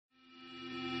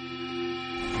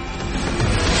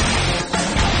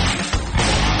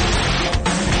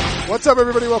What's up,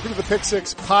 everybody? Welcome to the Pick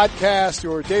Six Podcast,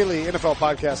 your daily NFL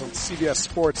podcast on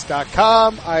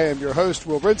CBSSports.com. I am your host,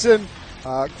 Will Brinson.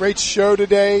 Great show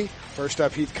today. First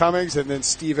up, Heath Cummings, and then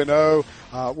Stephen O.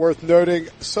 Worth noting,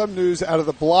 some news out of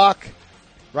the block.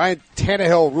 Ryan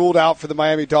Tannehill ruled out for the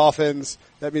Miami Dolphins.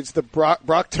 That means the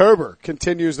Brocktober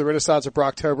continues. The renaissance of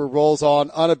Brocktober rolls on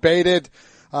unabated.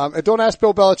 And don't ask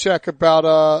Bill Belichick about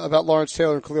Lawrence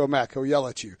Taylor and Khalil Mack. He'll yell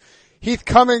at you. Heath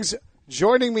Cummings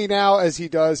joining me now, as he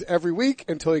does every week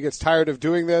until he gets tired of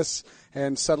doing this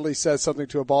and suddenly says something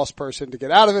to a boss person to get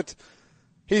out of it.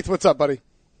 Heath, what's up, buddy?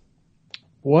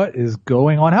 What is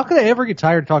going on? How could I ever get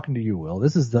tired of talking to you, Will?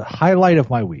 This is the highlight of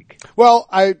my week. Well,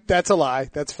 that's a lie.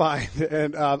 That's fine.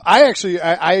 And,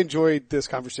 I enjoyed this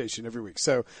conversation every week.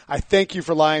 So I thank you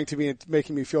for lying to me and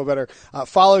making me feel better.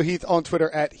 Follow Heath on Twitter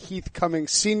at Heath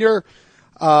Cummings Sr.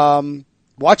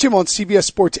 Watch him on CBS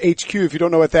Sports HQ. If you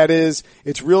don't know what that is,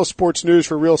 it's real sports news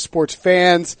for real sports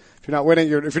fans. If you're not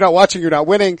watching, you're not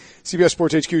winning. CBS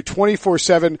Sports HQ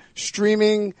 24/7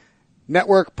 streaming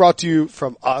network brought to you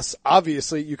from us.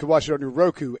 Obviously, you can watch it on your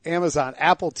Roku, Amazon,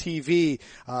 Apple TV,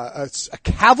 a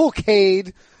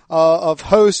cavalcade of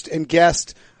host and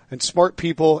guest and smart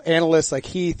people, analysts like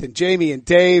Heath and Jamie and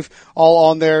Dave, all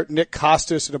on there. Nick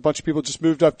Costas and a bunch of people just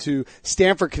moved up to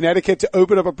Stamford, Connecticut to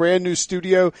open up a brand new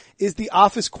studio. Is the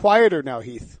office quieter now,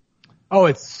 Heath? Oh,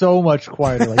 it's so much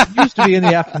quieter. Like it used to be in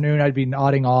the afternoon, I'd be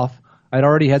nodding off. I'd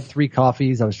already had 3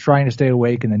 coffees. I was trying to stay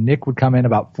awake, and then Nick would come in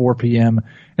about 4 p.m.,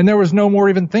 and there was no more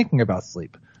even thinking about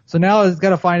sleep. So now I've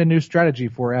got to find a new strategy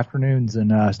for afternoons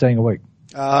and staying awake.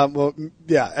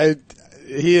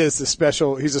 He's a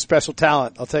special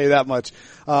talent. I'll tell you that much.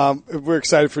 We're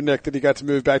excited for Nick that he got to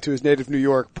move back to his native New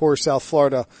York, poor South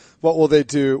Florida. What will they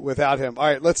do without him? All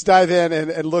right, let's dive in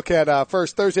and look at,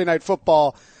 first Thursday Night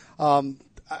Football.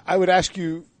 I would ask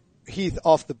you, Heath,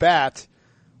 off the bat,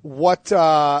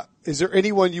 is there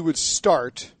anyone you would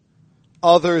start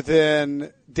other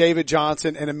than David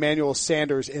Johnson and Emmanuel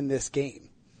Sanders in this game?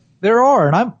 There are,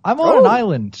 and I'm on an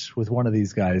island with one of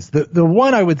these guys. The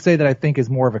one I would say that I think is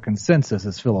more of a consensus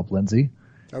is Phillip Lindsay.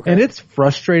 Okay. And it's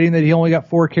frustrating that he only got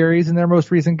 4 carries in their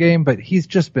most recent game, but he's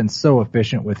just been so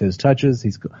efficient with his touches.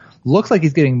 Looks like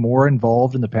he's getting more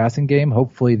involved in the passing game.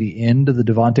 Hopefully the end of the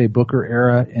Devontae Booker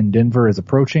era in Denver is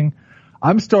approaching.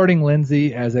 I'm starting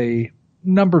Lindsay as a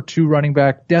number 2 running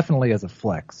back, definitely as a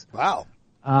flex. Wow.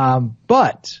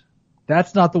 But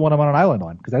that's not the one I'm on an island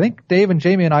on, because I think Dave and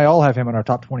Jamie and I all have him in our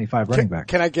top 25 running back.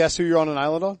 Can I guess who you're on an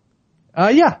island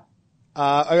on? Yeah.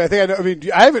 I think I know. I mean,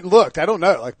 I haven't looked. I don't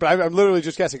know. But I'm literally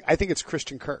just guessing. I think it's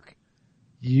Christian Kirk.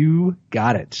 You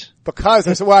got it. Because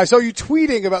I saw you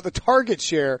tweeting about the target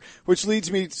share, which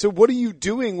leads me. So what are you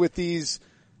doing with these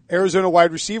Arizona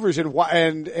wide receivers, and why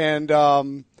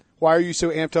are you so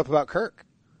amped up about Kirk?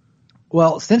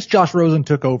 Well, since Josh Rosen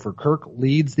took over, Kirk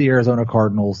leads the Arizona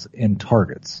Cardinals in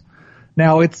targets.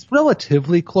 Now, it's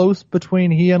relatively close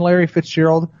between he and Larry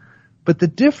Fitzgerald, but the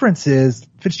difference is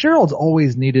Fitzgerald's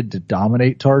always needed to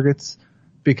dominate targets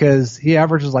because he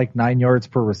averages like 9 yards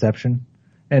per reception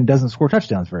and doesn't score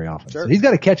touchdowns very often. Sure. So he's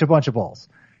got to catch a bunch of balls.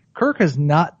 Kirk has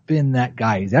not been that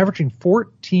guy. He's averaging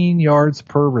 14 yards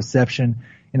per reception.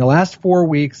 In the last 4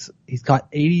 weeks, he's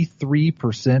caught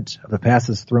 83% of the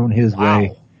passes thrown his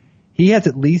way. He has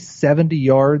at least 70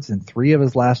 yards in 3 of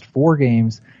his last 4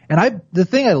 games. And the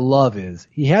thing I love is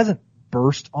he hasn't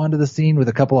burst onto the scene with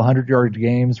a couple of 100-yard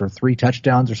games or 3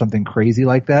 touchdowns or something crazy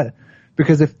like that.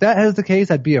 Because if that is the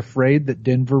case, I'd be afraid that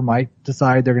Denver might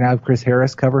decide they're going to have Chris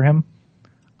Harris cover him.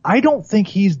 I don't think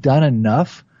he's done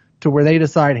enough to where they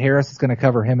decide Harris is going to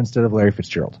cover him instead of Larry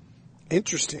Fitzgerald.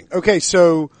 Interesting. Okay,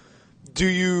 so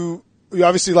you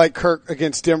obviously like Kirk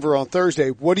against Denver on Thursday.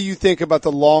 What do you think about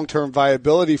the long-term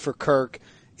viability for Kirk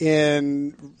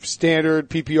in standard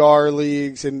PPR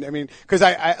leagues? And I mean, cause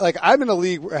I'm in a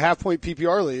league, a half-point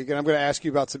PPR league, and I'm going to ask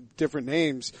you about some different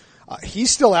names.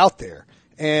 He's still out there.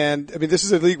 And I mean, this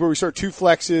is a league where we start 2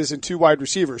 flexes and 2 wide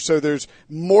receivers. So there's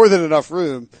more than enough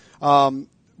room.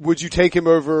 Would you take him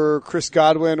over Chris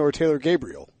Godwin or Taylor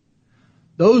Gabriel?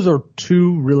 Those are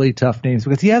 2 really tough names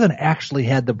because he hasn't actually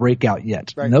had the breakout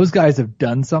yet. Right. And those guys have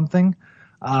done something.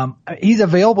 He's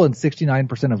available in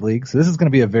 69% of leagues. So this is going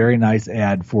to be a very nice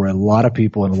ad for a lot of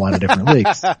people in a lot of different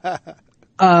leagues.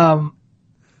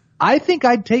 I think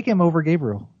I'd take him over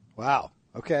Gabriel. Wow.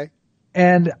 Okay.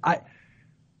 And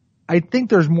I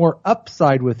think there's more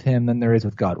upside with him than there is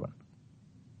with Godwin.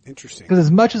 Interesting. Because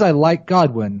as much as I like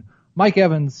Godwin, Mike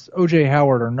Evans, O.J.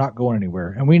 Howard are not going anywhere.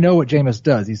 And we know what Jameis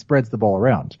does. He spreads the ball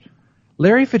around.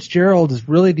 Larry Fitzgerald is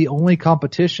really the only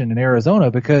competition in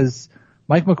Arizona because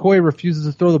Mike McCoy refuses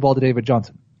to throw the ball to David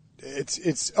Johnson.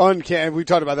 it's uncanny. We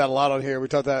talked about that a lot on here. I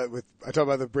talked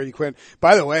about the Brady Quinn.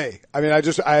 By the way, I mean, I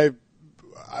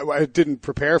didn't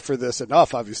prepare for this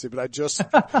enough, obviously, but I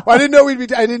didn't know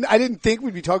I didn't think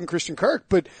we'd be talking Christian Kirk,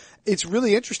 but it's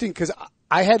really interesting because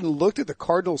I hadn't looked at the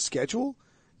Cardinals schedule.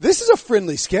 This is a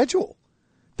friendly schedule.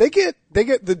 They get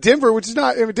the Denver, which is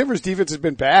not, I mean, Denver's defense has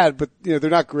been bad, but they're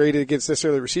not great against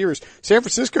necessarily receivers. San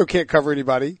Francisco can't cover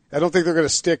anybody. I don't think they're going to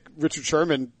stick Richard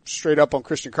Sherman straight up on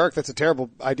Christian Kirk. That's a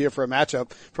terrible idea for a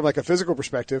matchup from like a physical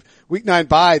perspective. Week 9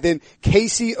 bye, then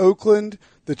KC, Oakland,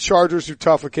 the Chargers are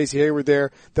tough with Casey Hayward there,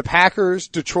 the Packers,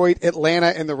 Detroit, Atlanta,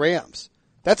 and the Rams.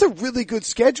 That's a really good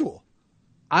schedule.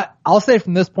 I'll say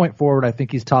from this point forward, I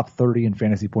think he's top 30 in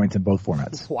fantasy points in both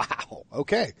formats. Wow.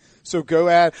 Okay. So go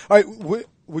add. All right.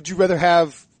 Would you rather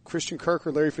have Christian Kirk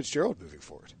or Larry Fitzgerald moving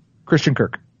forward? Christian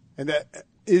Kirk. And that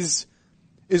is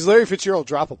Larry Fitzgerald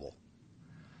droppable?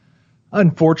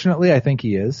 Unfortunately, I think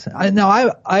he is. I am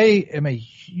over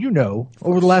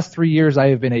the last 3 years, I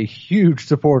have been a huge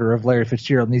supporter of Larry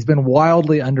Fitzgerald, and he's been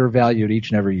wildly undervalued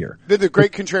each and every year. The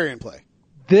great contrarian play.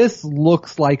 This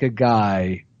looks like a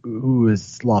guy who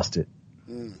has lost it.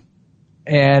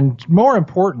 And more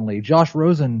importantly, Josh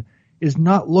Rosen is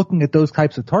not looking at those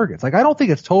types of targets. Like, I don't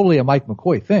think it's totally a Mike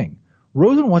McCoy thing.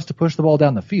 Rosen wants to push the ball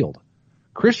down the field.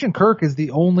 Christian Kirk is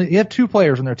you have 2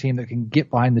 players on their team that can get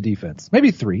behind the defense.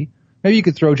 Maybe 3. Maybe you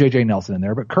could throw J.J. Nelson in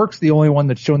there, but Kirk's the only one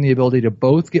that's shown the ability to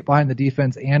both get behind the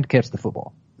defense and catch the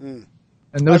football. And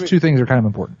those 2 things are kind of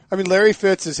important. I mean, Larry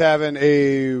Fitz is having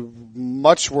a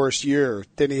much worse year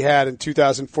than he had in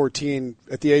 2014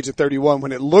 at the age of 31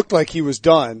 when it looked like he was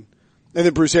done. And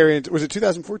then Bruce Arians, was it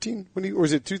 2014 or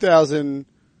was it 2000?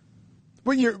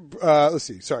 What year? Let's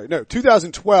see. Sorry. No,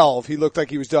 2012. He looked like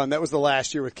he was done. That was the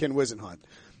last year with Ken Wisenhunt.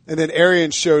 And then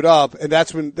Arians showed up, and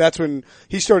that's when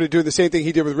he started doing the same thing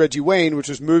he did with Reggie Wayne, which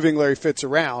was moving Larry Fitz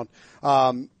around.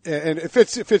 And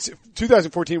Fitz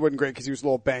 2014 wasn't great because he was a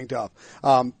little banged up.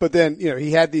 But then,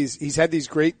 he's had these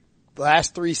great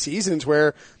last 3 seasons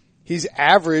where he's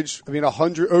averaged,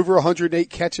 over 108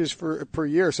 catches per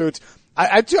year. So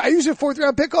I used a 4th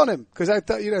round pick on him because I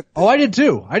thought, Oh, I did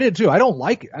too. I don't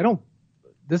like it.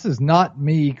 This is not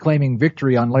me claiming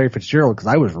victory on Larry Fitzgerald because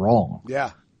I was wrong.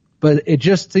 Yeah. But it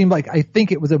just seemed like I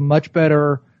think it was a much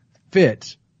better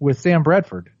fit with Sam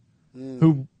Bradford,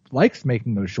 who likes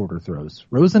making those shorter throws.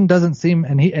 Rosen doesn't seem,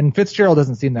 and Fitzgerald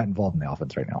doesn't seem that involved in the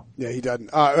offense right now. Yeah, he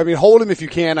doesn't. Hold him if you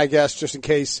can, I guess, just in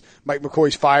case Mike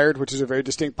McCoy's fired, which is a very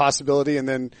distinct possibility, and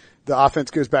then the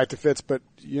offense goes back to Fitz. But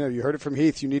you heard it from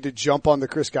Heath. You need to jump on the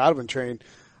Chris Godwin train.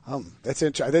 That's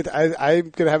interesting.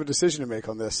 I'm going to have a decision to make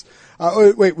on this.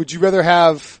 Wait, would you rather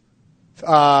have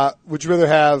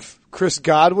Chris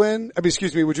Godwin?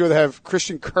 Would you rather have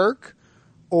Christian Kirk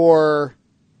or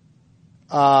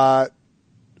Mohamed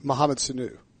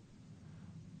Sanu?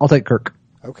 I'll take Kirk.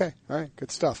 Okay. All right.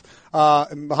 Good stuff.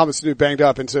 And Mohamed Sanu banged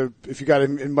up. And so if you got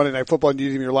him in Monday Night Football and you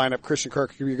need him in your lineup, Christian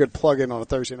Kirk could be a good plug-in on a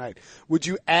Thursday night. Would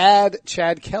you add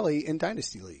Chad Kelly in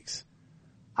Dynasty Leagues?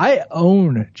 I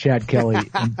own Chad Kelly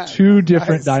in 2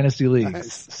 different Dynasty Leagues.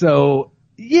 Nice. So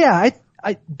yeah,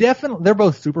 I definitely, they're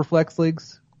both super flex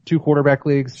leagues, 2 quarterback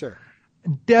leagues. Sure.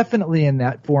 Definitely in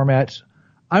that format.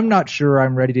 I'm not sure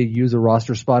I'm ready to use a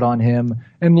roster spot on him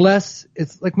unless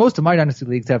it's like most of my Dynasty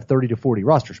leagues have 30 to 40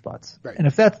 roster spots. Right. And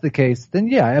if that's the case, then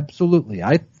yeah, absolutely.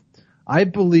 I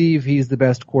believe he's the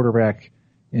best quarterback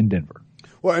in Denver.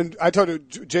 Well, and I talked to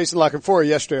Jason Lockenfora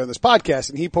yesterday on this podcast,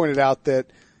 and he pointed out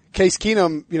that Case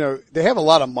Keenum, they have a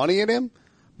lot of money in him,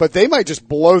 but they might just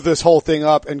blow this whole thing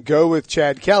up and go with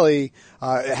Chad Kelly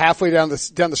halfway down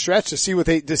the stretch to see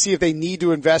if they need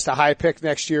to invest a high pick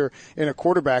next year in a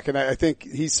quarterback. And I think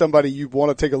he's somebody you want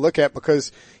to take a look at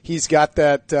because he's got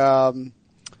that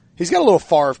he's got a little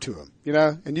Favre to him,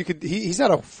 and he's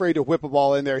not afraid to whip a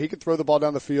ball in there. He can throw the ball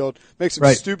down the field, make some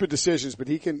stupid decisions, but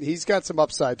he's got some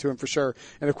upside to him for sure.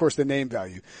 And of course the name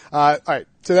value. All right.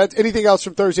 So that's anything else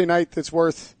from Thursday night that's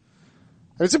worth?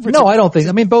 No, I don't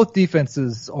think. Both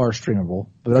defenses are streamable,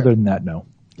 but other than that, no.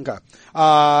 Okay.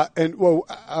 I'll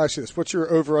ask you this. What's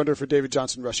your over-under for David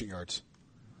Johnson rushing yards?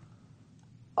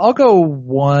 I'll go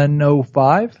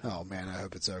 105. Oh, man, I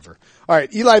hope it's over. All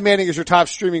right, Eli Manning is your top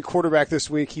streaming quarterback this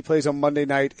week. He plays on Monday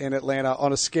night in Atlanta.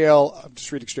 On a scale, I'm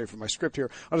just reading straight from my script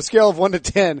here. On a scale of 1 to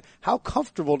 10, how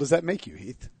comfortable does that make you,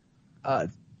 Heath?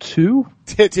 2?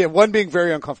 Yeah, 1 being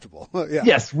very uncomfortable. Yeah.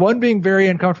 Yes, 1 being very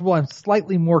uncomfortable. I'm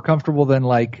slightly more comfortable than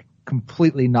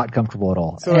completely not comfortable at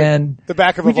all. So and the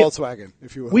back of a Volkswagen,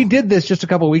 if you will. We did this just a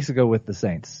couple of weeks ago with the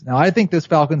Saints. Now I think this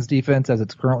Falcons defense, as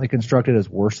it's currently constructed, is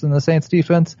worse than the Saints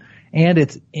defense, and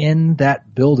it's in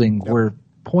that building where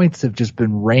points have just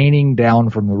been raining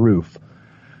down from the roof.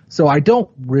 So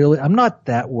I'm not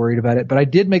that worried about it, but I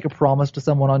did make a promise to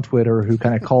someone on Twitter who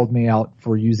kind of called me out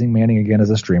for using Manning again as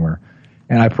a streamer.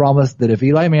 And I promised that if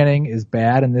Eli Manning is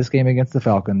bad in this game against the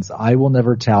Falcons, I will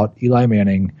never tout Eli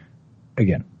Manning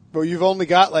again. Well, you've only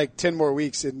got like 10 more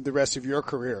weeks in the rest of your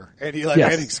career and Eli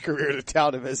Manning's career to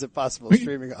tout him as a possible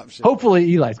streaming option.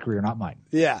 Hopefully Eli's career, not mine.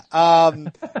 Yeah.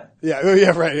 Yeah,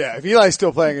 right. Yeah. If Eli's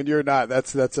still playing and you're not,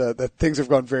 that things have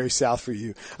gone very south for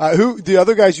you. Who, the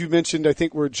other guys you mentioned, I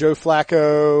think were Joe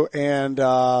Flacco and,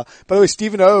 by the way,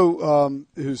 Stephen O,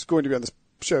 who's going to be on this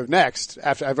show next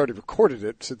after I've already recorded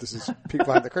it. So this is peek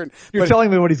behind the curtain. You're telling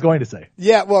me what he's going to say.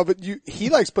 Yeah. Well, but he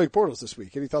likes Blake Bortles this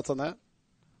week. Any thoughts on that?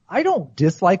 I don't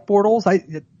dislike Bortles.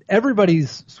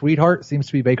 Everybody's sweetheart seems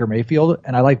to be Baker Mayfield,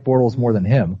 and I like Bortles more than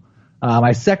him.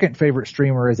 My second favorite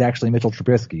streamer is actually Mitchell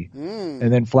Trubisky,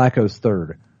 and then Flacco's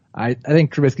third. I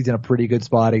think Trubisky's in a pretty good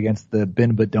spot against the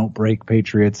bend but don't break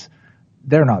Patriots.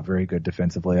 They're not very good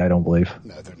defensively, I don't believe.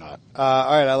 No, they're not. All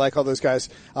right, I like all those guys.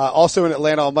 Also in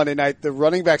Atlanta on Monday night, the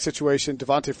running back situation,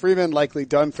 Devontae Freeman likely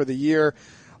done for the year.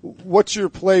 What's your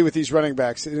play with these running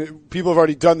backs? People have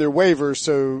already done their waivers,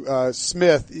 so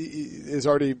Smith is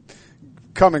already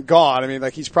come and gone. I mean,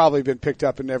 like he's probably been picked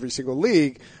up in every single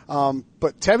league.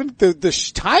 But Tevin, the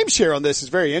timeshare on this is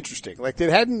very interesting. Like it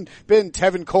hadn't been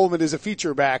Tevin Coleman as a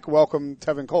feature back. Welcome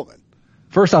Tevin Coleman.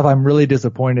 First off, I'm really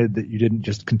disappointed that you didn't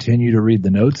just continue to read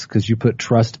the notes because you put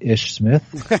Trust-ish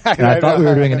Smith. And I thought we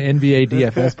were doing an NBA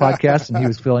DFS podcast and he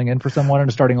was filling in for someone in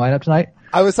a starting lineup tonight.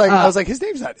 I was like, his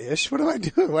name's not Ish. What am I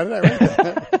doing? Why did I write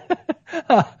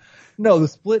that? No, the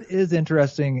split is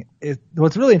interesting.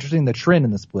 What's really interesting, the trend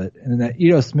in the split, and that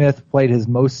Ito Smith played his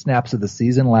most snaps of the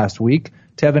season last week.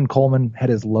 Tevin Coleman had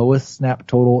his lowest snap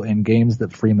total in games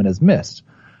that Freeman has missed.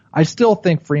 I still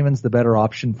think Freeman's the better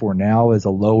option for now as a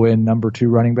low-end number 2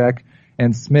 running back,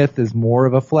 and Smith is more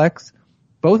of a flex.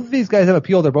 Both of these guys have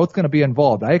appeal. They're both going to be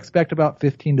involved. I expect about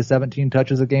 15 to 17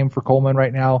 touches a game for Coleman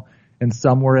right now, and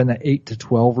somewhere in the 8 to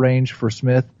 12 range for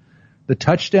Smith. The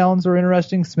touchdowns are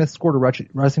interesting. Smith scored a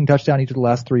rushing touchdown each of the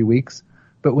last 3 weeks.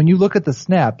 But when you look at the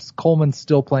snaps, Coleman's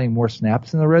still playing more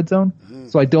snaps in the red zone.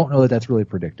 So I don't know that that's really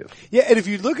predictive. Yeah, and if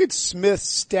you look at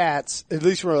Smith's stats, at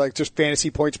least from like just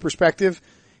fantasy points perspective,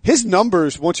 his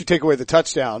numbers, once you take away the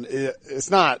touchdown,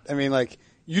 it's not, I mean, like,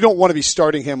 you don't want to be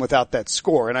starting him without that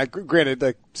score. And granted,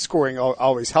 like, scoring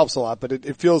always helps a lot, but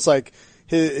it feels like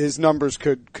his numbers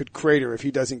could crater if he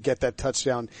doesn't get that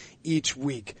touchdown each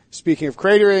week. Speaking of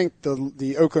cratering,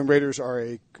 the Oakland Raiders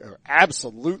are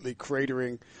absolutely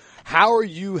cratering. How are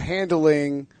you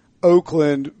handling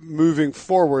Oakland moving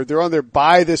forward? They're on their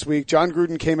bye this week. John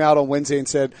Gruden came out on Wednesday and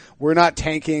said, we're not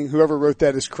tanking. Whoever wrote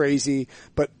that is crazy,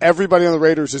 but everybody on the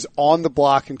Raiders is on the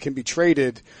block and can be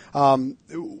traded. Marshawn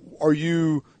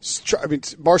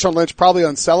Lynch probably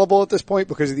unsellable at this point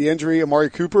because of the injury. Amari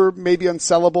Cooper may be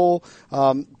unsellable.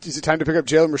 Is it time to pick up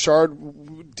Jalen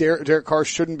Richard? Derek Carr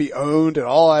shouldn't be owned at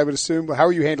all, I would assume. How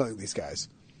are you handling these guys?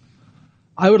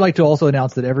 I would like to also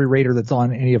announce that every Raider that's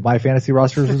on any of my fantasy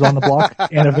rosters is on the block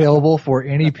and available for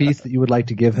any piece that you would like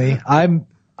to give me. I'm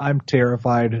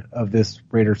terrified of this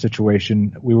Raider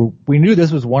situation. We knew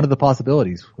this was one of the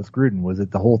possibilities with Gruden, was that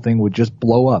the whole thing would just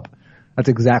blow up. That's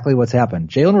exactly what's happened.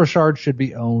 Jalen Richard should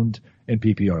be owned in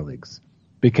PPR leagues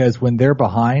because when they're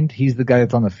behind, he's the guy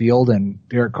that's on the field and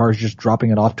Derek Carr's just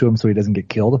dropping it off to him so he doesn't get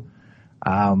killed.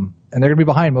 And they're going to be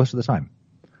behind most of the time.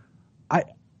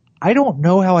 I don't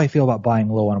know how I feel about buying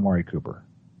low on Amari Cooper.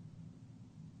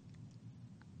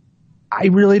 I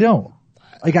really don't.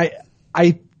 Like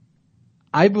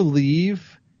I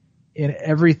believe in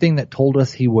everything that told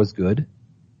us he was good.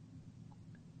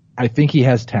 I think he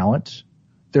has talent.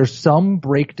 There's some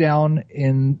breakdown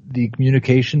in the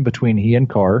communication between he and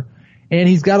Carr, and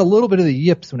he's got a little bit of the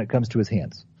yips when it comes to his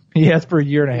hands. He has for a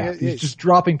year and a half. He's just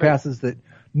dropping passes that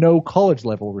no college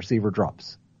level receiver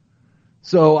drops.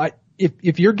 So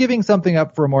if you're giving something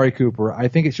up for Amari Cooper, I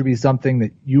think it should be something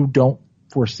that you don't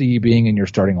foresee being in your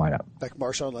starting lineup. Like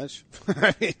Marshawn Lynch?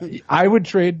 I would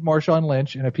trade Marshawn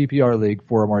Lynch in a PPR league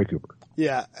for Amari Cooper.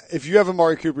 Yeah. If you have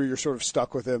Amari Cooper, you're sort of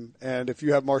stuck with him. And if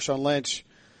you have Marshawn Lynch,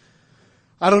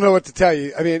 I don't know what to tell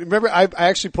you. I mean, remember, I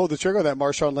actually pulled the trigger on that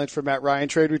Marshawn Lynch for Matt Ryan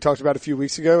trade we talked about a few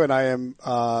weeks ago, and I am,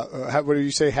 what did you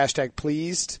say,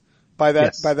 #pleased by that,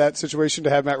 yes, by that situation to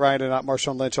have Matt Ryan and not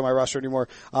Marshawn Lynch on my roster anymore.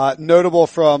 Notable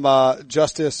from,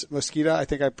 Justice Mosqueda, I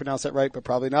think I pronounced that right, but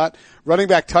probably not. Running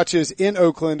back touches in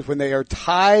Oakland when they are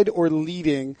tied or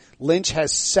leading. Lynch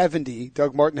has 70.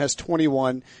 Doug Martin has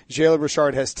 21. Jalen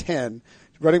Richard has 10.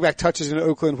 Running back touches in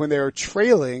Oakland when they are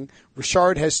trailing.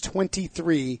 Richard has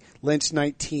 23, Lynch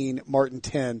 19, Martin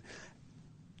 10.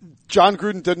 John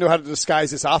Gruden doesn't know how to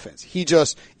disguise this offense. He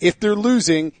just, if they're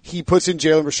losing, he puts in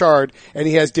Jalen Richard and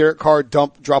he has Derek Carr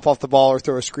drop off the ball or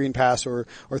throw a screen pass or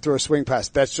throw a swing pass.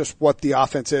 That's just what the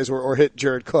offense is, or hit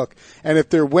Jared Cook. And if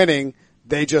they're winning,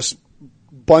 they just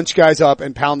bunch guys up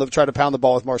and try to pound the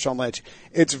ball with Marshawn Lynch.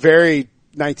 It's very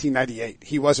 1998.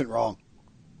 He wasn't wrong.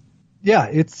 Yeah,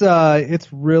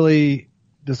 it's really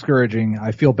discouraging.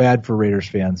 I feel bad for Raiders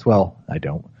fans. Well, I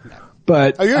don't. No.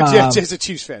 But you're a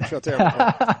Chiefs fan. I feel terrible.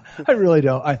 I really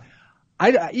don't.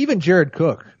 I even Jared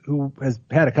Cook, who has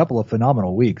had a couple of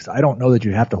phenomenal weeks, I don't know that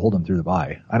you have to hold him through the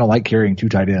bye. I don't like carrying 2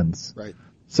 tight ends. Right.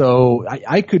 So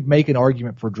I could make an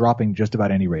argument for dropping just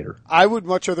about any Raider. I would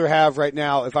much rather have right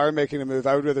now, if I were making a move,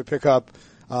 I would rather pick up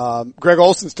Greg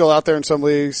Olson's still out there in some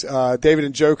leagues,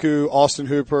 David Njoku, Austin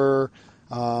Hooper.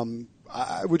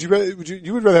 Would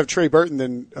you rather have Trey Burton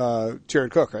than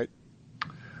Jared Cook, right?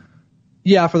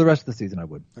 Yeah, for the rest of the season I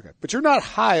would. Okay. But you're not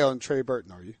high on Trey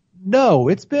Burton, are you? No,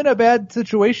 it's been a bad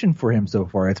situation for him so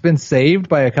far. It's been saved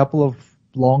by a couple of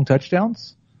long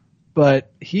touchdowns,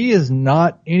 but he is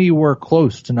not anywhere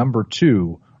close to number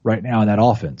 2 right now in that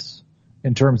offense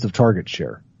in terms of target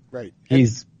share. Right.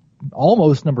 He's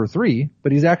almost number 3,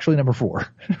 but he's actually number 4.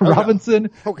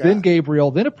 Robinson, then Gabriel,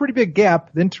 then a pretty big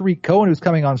gap, then Tariq Cohen, who's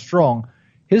coming on strong.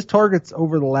 His targets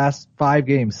over the last 5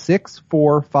 games, 6,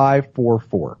 4, 5, 4,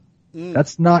 4.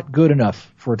 That's not good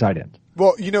enough for a tight end.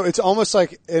 Well, it's almost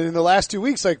like in the last 2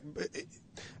 weeks, like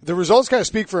the results kind of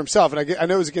speak for himself. And I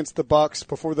know it was against the Bucs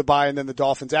before the bye and then the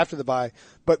Dolphins after the bye,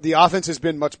 but the offense has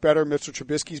been much better. Mitchell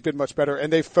Trubisky's been much better,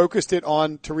 and they focused it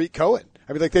on Tariq Cohen.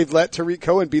 I mean, like they've let Tariq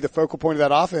Cohen be the focal point of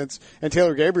that offense and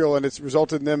Taylor Gabriel, and it's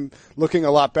resulted in them looking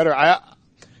a lot better.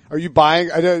 Are you buying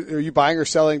or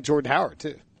selling Jordan Howard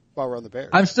too? While we're on the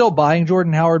Bears, I'm still buying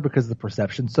Jordan Howard because the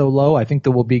perception's so low. I think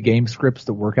there will be game scripts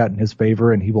that work out in his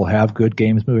favor, and he will have good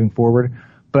games moving forward.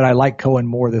 But I like Cohen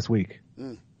more this week.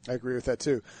 I agree with that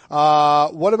too.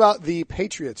 What about the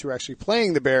Patriots who are actually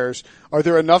playing the Bears? Are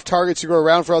there enough targets to go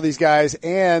around for all these guys?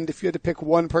 And if you had to pick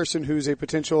one person who's a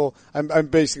potential, I'm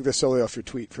basing this solely off your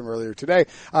tweet from earlier today.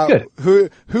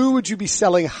 Who would you be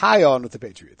selling high on with the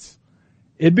Patriots?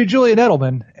 It'd be Julian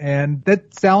Edelman, and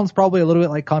that sounds probably a little bit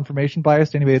like confirmation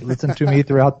bias to anybody that listened to me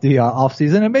throughout the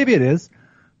offseason, and maybe it is.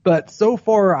 But so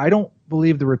far, I don't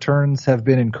believe the returns have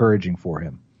been encouraging for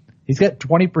him. He's got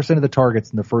 20% of the targets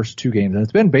in the first 2 games, and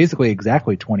it's been basically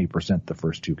exactly 20% the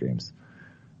first 2 games.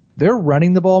 They're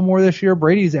running the ball more this year.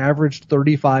 Brady's averaged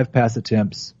 35 pass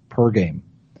attempts per game.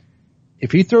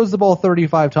 If he throws the ball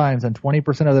 35 times and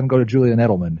 20% of them go to Julian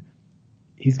Edelman,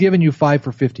 he's giving you 5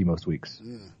 for 50 most weeks.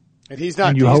 And he's not.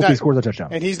 And you hope he scores a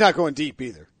touchdown. And he's not going deep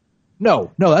either.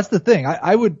 No, that's the thing.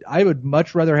 I would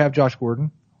much rather have Josh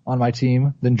Gordon on my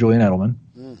team than Julian Edelman.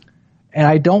 And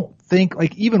I don't think,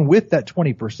 like, even with that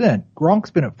 20%,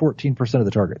 Gronk's been at 14% of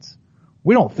the targets.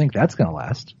 We don't think that's going to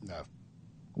last. No.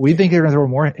 We think they're going to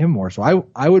throw him more. So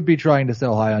I would be trying to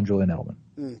sell high on Julian Edelman.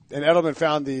 And Edelman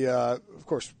found of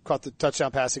course, caught the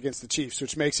touchdown pass against the Chiefs,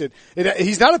 which makes it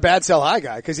he's not a bad sell high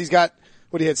guy because he's got,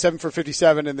 he had 7 for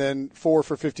 57 and then 4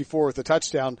 for 54 with a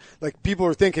touchdown. Like, people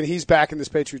are thinking he's back in this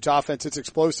Patriots offense. It's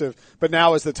explosive, but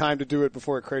now is the time to do it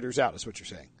before it craters out, is what you're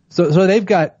saying. So they've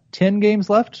got 10 games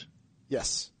left?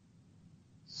 Yes.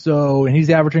 So, and he's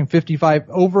averaging 55,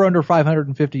 over under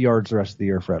 550 yards the rest of the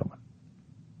year for Edelman.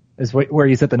 Is where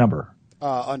you set the number?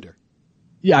 Under.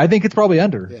 Yeah, I think it's probably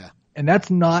under. Yeah. And that's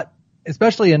not,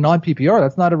 especially in non-PPR,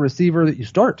 that's not a receiver that you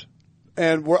start.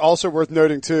 And we're also worth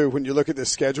noting too, when you look at this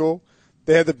schedule,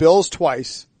 they had the Bills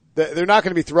twice. They're not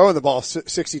going to be throwing the ball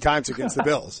 60 times against the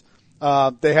Bills.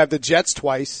 They have the Jets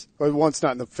twice, or once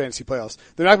not in the fantasy playoffs.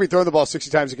 They're not going to be throwing the ball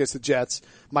 60 times against the Jets.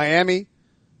 Miami,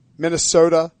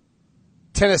 Minnesota,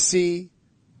 Tennessee,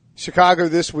 Chicago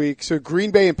this week. So Green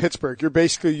Bay and Pittsburgh, you're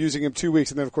basically using them 2 weeks,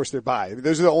 and then of course they're bye. I mean,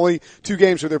 those are the only 2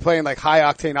 games where they're playing like high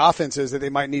octane offenses that they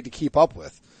might need to keep up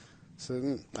with.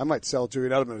 So I might sell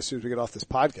Julian Edelman as soon as we get off this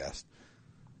podcast.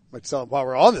 Might sell him while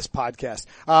we're on this podcast.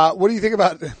 What do you think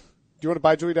about? Do you want to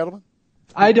buy Julian Edelman?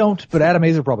 I don't, but Adam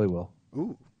Azer probably will.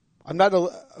 Ooh, I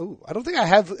don't think I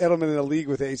have Edelman in a league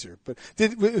with Azer. But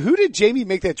who did Jamie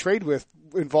make that trade with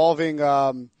involving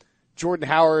Jordan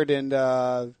Howard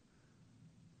and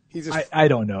he just? I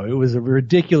don't know. It was a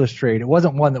ridiculous trade. It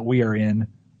wasn't one that we are in.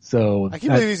 So I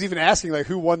can't believe he's even asking like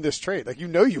who won this trade. Like,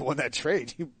 you won that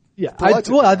trade. Yeah, I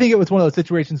think it was one of those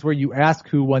situations where you ask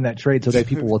who won that trade so that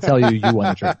people will tell you won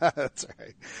the trade. That's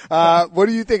right. What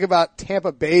do you think about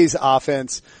Tampa Bay's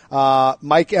offense?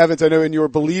 Mike Evans, I know in your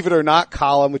Believe It or Not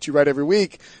column, which you write every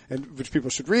week and which people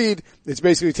should read, it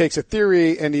basically takes a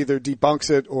theory and either debunks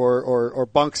it or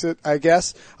bunks it, I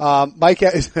guess. Mike,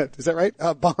 is that right?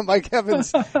 Mike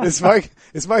Evans, is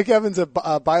Mike Evans a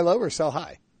buy low or sell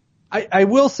high? I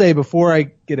will say before I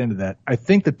get into that, I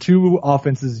think the two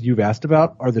offenses you've asked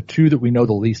about are the two that we know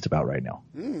the least about right now.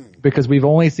 Because we've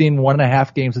only seen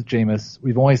 1.5 games with Jameis.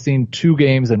 We've only seen 2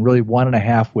 games and really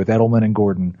 1.5 with Edelman and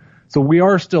Gordon. So we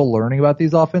are still learning about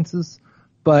these offenses.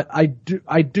 But I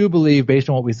do believe based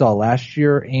on what we saw last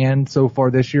year and so far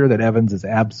this year that Evans is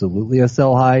absolutely a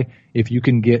sell high if you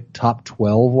can get top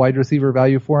 12 wide receiver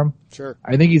value for him. Sure.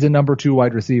 I think he's a number 2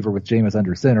 wide receiver with Jameis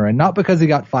under center, and not because he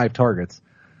got 5 targets.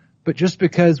 But just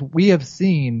because we have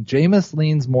seen Jameis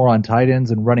leans more on tight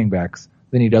ends and running backs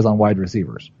than he does on wide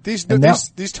receivers. These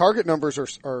target numbers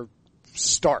are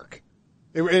stark.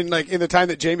 In the time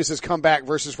that Jameis has come back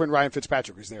versus when Ryan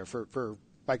Fitzpatrick was there for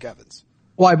Mike Evans.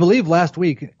 Well, I believe last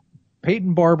week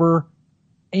Peyton Barber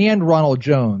and Ronald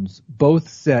Jones both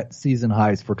set season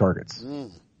highs for targets.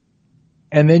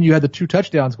 And then you had the 2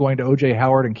 touchdowns going to O.J.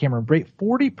 Howard and Cameron Brate.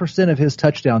 40% of his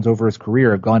touchdowns over his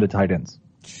career have gone to tight ends.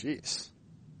 Jeez.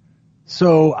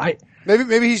 So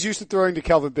maybe he's used to throwing to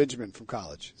Kelvin Benjamin from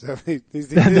college. So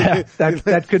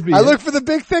that could be. I look for the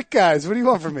big thick guys. What do you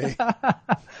want from me?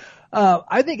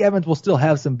 I think Evans will still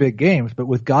have some big games, but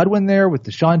with Godwin there, with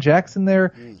Deshaun Jackson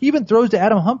there, he even throws to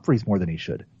Adam Humphries more than he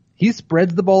should. He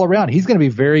spreads the ball around. He's going to be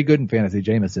very good in fantasy,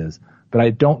 Jameis is, but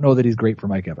I don't know that he's great for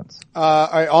Mike Evans. All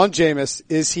right, on Jameis,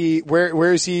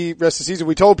 where is he rest of the season?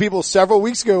 We told people several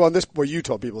weeks ago on this, well, you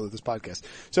told people at this podcast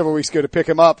several weeks ago to pick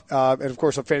him up. And of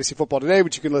course on Fantasy Football Today,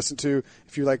 which you can listen to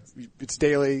if you like, it's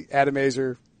daily. Adam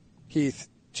Azer, Heath,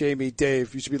 Jamie,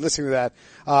 Dave, you should be listening to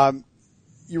that.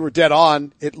 You were dead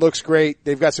on. It looks great.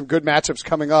 They've got some good matchups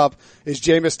coming up. Is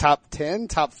Jameis top 10,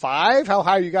 top 5? How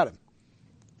high you got him?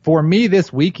 For me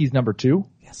this week, he's number 2.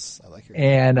 Yes, I like it.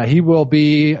 And he will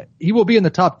be in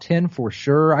the top 10 for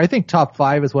sure. I think top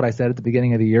 5 is what I said at the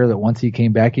beginning of the year, that once he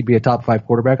came back, he'd be a top 5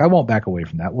 quarterback. I won't back away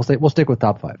from that. We'll stick with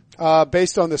top 5.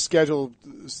 Based on the schedule,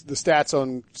 the stats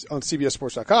on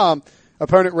CBSSports.com,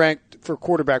 opponent ranked for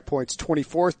quarterback points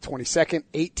 24th, 22nd,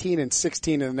 18, and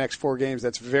 16 in the next 4 games.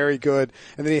 That's very good.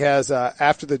 And then he has,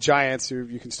 after the Giants, who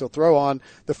you can still throw on,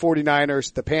 the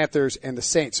 49ers, the Panthers, and the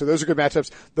Saints. So those are good matchups.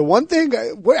 The one thing,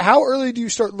 how early do you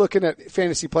start looking at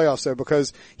fantasy playoffs though?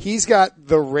 Because he's got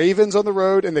the Ravens on the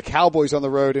road and the Cowboys on the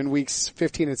road in weeks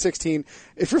 15 and 16.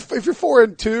 If you're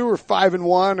 4-2 or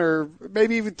 5-1 or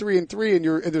maybe even 3-3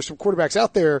 and there's some quarterbacks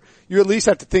out there, you at least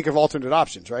have to think of alternate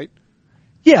options, right?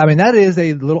 Yeah, I mean, that is to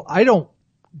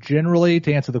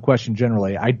answer the question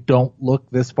generally, I don't look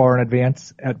this far in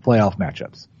advance at playoff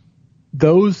matchups.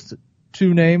 Those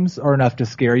 2 names are enough to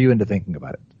scare you into thinking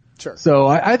about it. Sure. So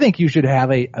I think you should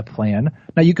have a plan.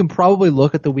 Now you can probably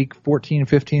look at the week 14,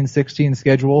 15, 16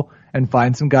 schedule and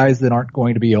find some guys that aren't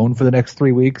going to be owned for the next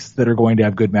 3 weeks that are going to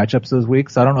have good matchups those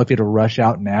weeks. I don't know if you have to rush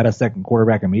out and add a second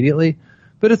quarterback immediately,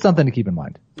 but it's something to keep in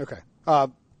mind. Okay.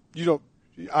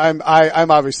 I'm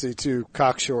obviously too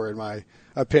cocksure in my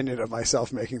opinion of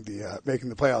myself making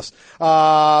the playoffs.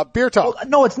 Beer talk. Well,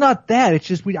 no, it's not that. It's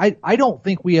just I don't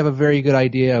think we have a very good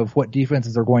idea of what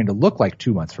defenses are going to look like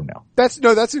 2 months from now. That's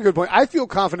a good point. I feel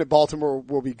confident Baltimore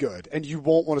will be good, and you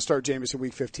won't want to start Jameis in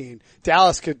week 15.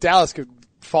 Dallas could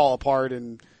fall apart,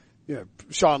 and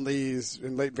Sean Lee's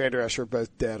and Leighton Vander Esch are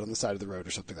both dead on the side of the road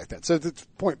or something like that. So the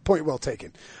point well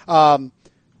taken.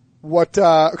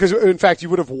 Because in fact you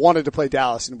would have wanted to play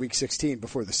Dallas in week 16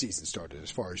 before the season started, as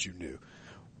far as you knew.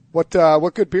 What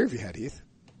good beer have you had, Heath?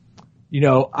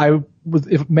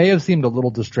 It may have seemed a little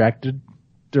distracted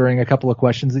during a couple of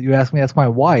questions that you asked me. That's my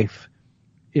wife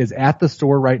is at the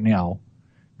store right now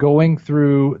going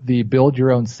through the build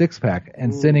your own 6-pack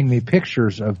and sending me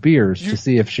pictures of beers to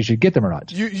see if she should get them or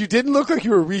not. You didn't look like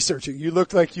you were researching. You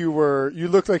looked like you were,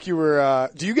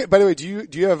 by the way,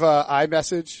 do you have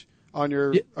iMessage on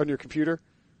your computer?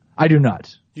 I do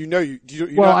not.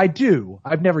 I do.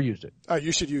 I've never used it. Oh,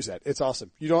 you should use that. It's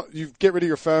awesome. You get rid of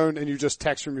your phone and you just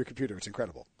text from your computer. It's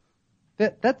incredible.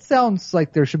 That sounds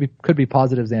like there could be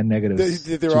positives and negatives.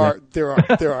 There are,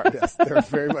 yes. There are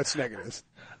very much negatives.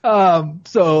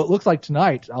 So it looks like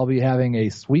tonight I'll be having a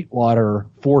Sweetwater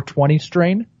 420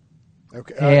 strain.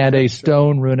 Okay. And a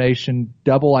Stone Ruination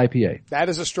double IPA. That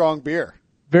is a strong beer.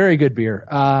 Very good beer.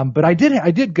 But I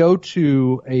did go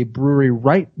to a brewery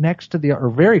right next to or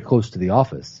very close to the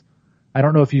office. I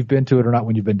don't know if you've been to it or not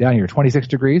when you've been down here. 26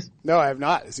 Degrees. No, I have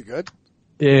not. Is it good?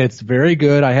 It's very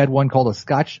good. I had one called a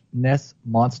Scotch Ness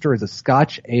Monster. It's a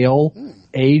Scotch ale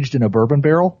aged in a bourbon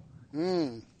barrel.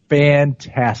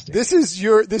 Fantastic. This is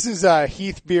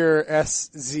Heath Beer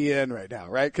SZN right now,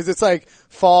 right? Cause it's like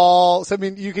fall. So I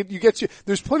mean,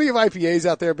 there's plenty of IPAs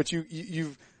out there, but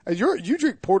you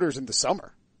drink porters in the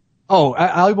summer. Oh,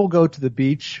 I will go to the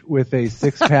beach with a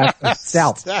 6-pack of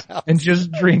stouts and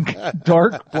just drink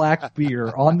dark black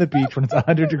beer on the beach when it's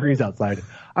 100 degrees outside.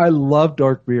 I love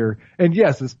dark beer. And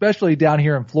yes, especially down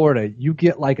here in Florida, you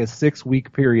get like a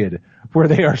 6-week period where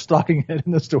they are stocking it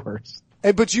in the stores.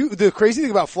 But the crazy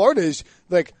thing about Florida is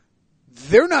like,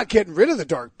 they're not getting rid of the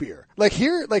dark beer. Like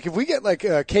here, like if we get like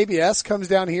KBS comes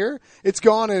down here, it's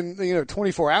gone in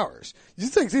 24 hours.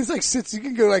 It's like sits. You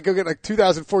can go get like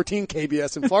 2014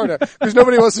 KBS in Florida because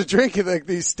nobody wants to drink like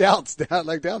these stouts down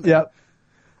there. Yep,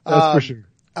 that's for sure.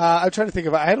 I'm trying to think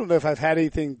I don't know if I've had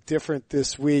anything different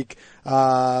this week,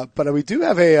 but we do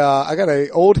have I got a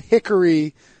Old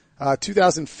Hickory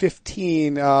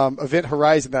 2015 Event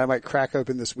Horizon that I might crack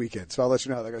open this weekend. So I'll let you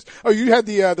know how that goes. Oh, you had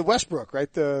the Westbrook, right?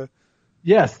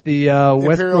 Yes, the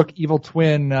Westbrook Evil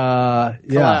Twin,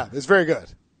 yeah. It's very good.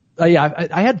 Yeah,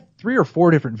 I had 3 or 4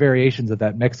 different variations of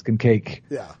that Mexican cake.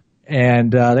 Yeah.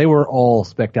 And they were all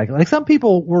spectacular. Like some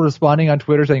people were responding on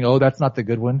Twitter saying, "Oh, that's not the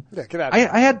good one." Yeah, get out.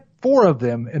 I had 4 of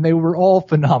them and they were all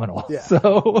phenomenal. Yeah.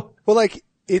 So well, like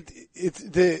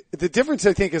the difference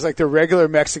I think is like the regular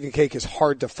Mexican cake is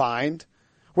hard to find.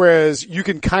 Whereas you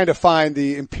can kind of find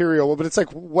the Imperial, but it's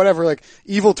like whatever, like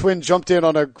Evil Twin jumped in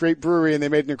on a great brewery and they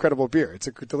made an incredible beer. It's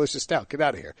a delicious stout. Get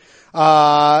out of here.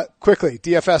 Quickly,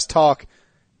 DFS talk.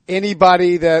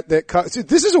 Anybody that so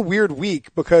this is a weird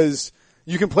week because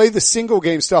you can play the single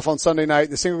game stuff on Sunday night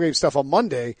and the single game stuff on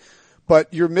Monday,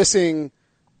 but you're missing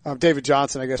David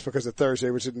Johnson, I guess, because of Thursday,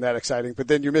 which isn't that exciting. But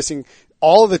then you're missing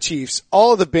all of the Chiefs,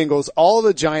 all of the Bengals, all of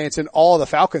the Giants, and all of the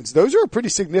Falcons. Those are a pretty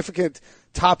significant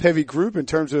top-heavy group in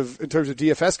terms of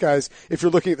DFS guys. If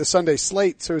you're looking at the Sunday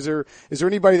slate, so is there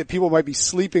anybody that people might be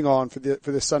sleeping on for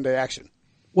this Sunday action?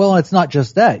 Well, it's not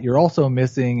just that. You're also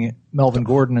missing Melvin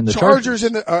Gordon and the Chargers.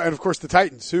 And of course the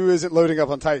Titans. Who isn't loading up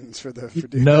on Titans for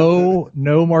DFS?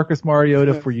 No Marcus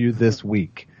Mariota for you this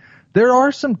week. There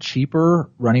are some cheaper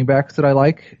running backs that I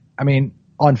like. I mean,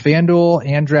 on FanDuel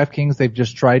and DraftKings, they've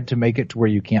just tried to make it to where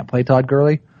you can't play Todd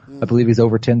Gurley. I believe he's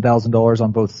over $10,000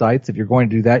 on both sites. If you're going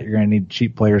to do that, you're going to need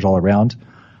cheap players all around.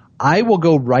 I will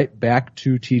go right back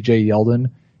to TJ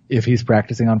Yeldon if he's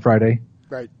practicing on Friday.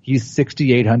 Right. He's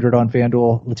 6,800 on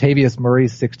FanDuel. Latavius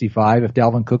Murray's 65. If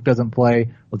Dalvin Cook doesn't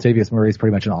play, Latavius Murray's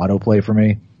pretty much an auto play for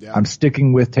me. Yeah. I'm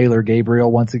sticking with Taylor Gabriel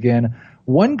once again.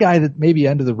 One guy that may be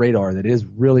under the radar that is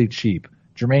really cheap,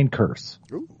 Jermaine Kearse.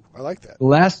 Ooh, I like that. The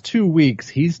last 2 weeks,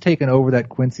 he's taken over that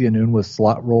Quincy Enunwa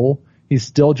slot role. He's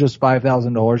still just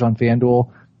 $5,000 on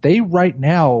FanDuel. They right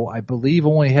now, I believe,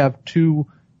 only have 2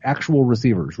 actual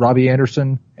receivers, Robbie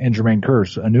Anderson and Jermaine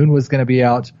Kearse. Enunwa's going to be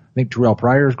out. I think Terrell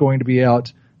Pryor is going to be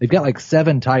out. They've got like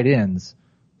 7 tight ends,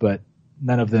 but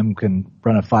none of them can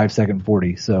run a 5-second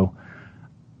 40. So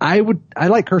I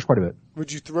like Kearse quite a bit.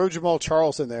 Would you throw Jamal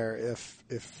Charles in there if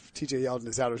TJ Yeldon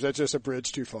is out, or is that just a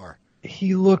bridge too far?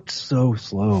 He looked so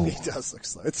slow. He does look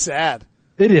slow. It's sad.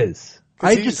 It is.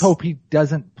 I just hope he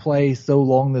doesn't play so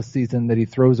long this season that he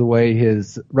throws away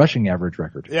his rushing average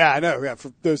record. Yeah, I know. Yeah,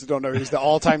 for those that don't know, he's the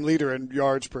all-time leader in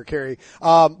yards per carry.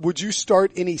 Would you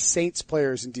start any Saints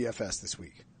players in DFS this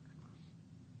week?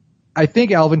 I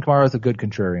think Alvin Kamara is a good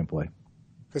contrarian play.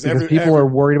 Because people are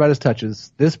worried about his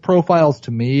touches. This profiles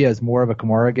to me as more of a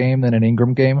Kamara game than an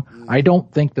Ingram game. I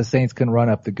don't think the Saints can run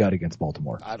up the gut against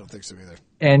Baltimore. I don't think so either.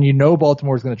 And you know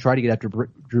Baltimore is going to try to get after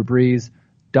Drew Brees.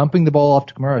 Dumping the ball off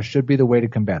to Kamara should be the way to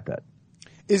combat that.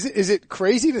 Is it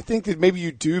crazy to think that maybe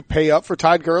you do pay up for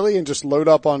Todd Gurley and just load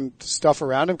up on stuff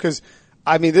around him? Because,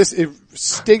 I mean,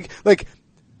 like,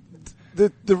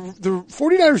 the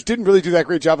 49ers didn't really do that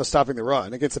great job of stopping the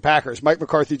run against the Packers. Mike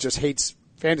McCarthy just hates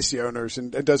fantasy owners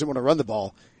and doesn't want to run the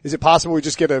ball. Is it possible we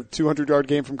just get a 200-yard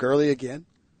game from Gurley again?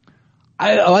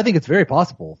 I think it's very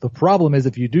possible. The problem is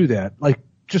if you do that,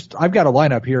 I've got a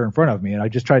lineup here in front of me and I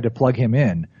just tried to plug him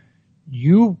in.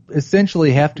 You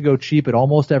essentially have to go cheap at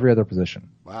almost every other position.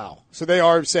 Wow. So they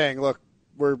are saying, look,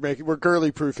 we're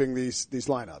Gurley proofing these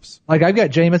lineups. Like I've got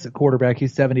Jameis at quarterback.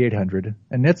 He's 7,800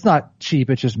 and it's not cheap.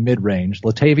 It's just mid-range.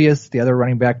 Latavius, the other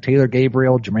running back, Taylor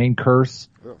Gabriel, Jermaine Kearse.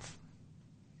 Oof.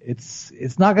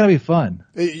 It's not going to be fun.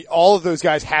 All of those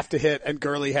guys have to hit and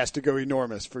Gurley has to go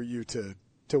enormous for you to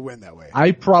win that way.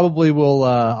 I probably will,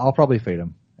 I'll probably fade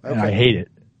him. Okay. And I hate it.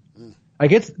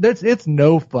 Like it's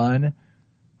no fun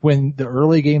when the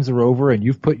early games are over and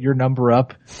you've put your number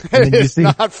up, and then you It's see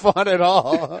not fun at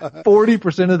all.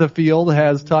 40% of the field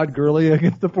has Todd Gurley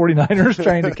against the 49ers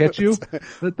trying to catch you.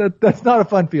 That's not a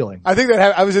fun feeling. I think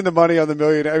that I was in the money on the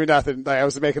million. I mean, nothing. Like, I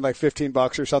was making like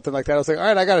 $15 or something like that. I was like, all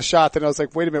right, I got a shot. Then I was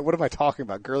like, wait a minute, what am I talking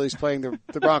about? Gurley's playing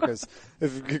the Broncos.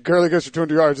 If Gurley goes for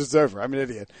 200 yards, it's over. I'm an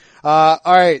idiot. All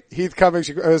right, Heath Cummings.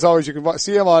 As always, you can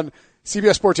see him on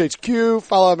CBS Sports HQ.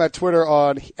 Follow him at Twitter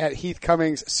at Heath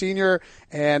Cummings Senior,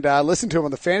 and listen to him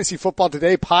on the Fantasy Football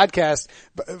Today podcast.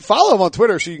 Follow him on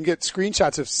Twitter so you can get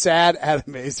screenshots of sad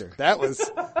Adam Azer. That was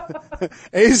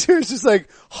Azer's just like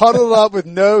huddled up with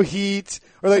no heat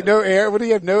or like no air. What do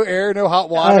you have? No air, no hot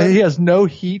water. He has no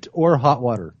heat or hot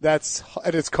water.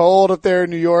 And it's cold up there in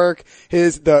New York.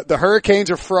 The Hurricanes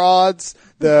are frauds.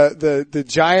 The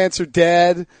Giants are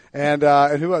dead, and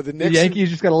who are the Knicks? The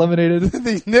Yankees just got eliminated.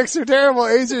 The Knicks are terrible.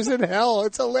 Azer's in hell.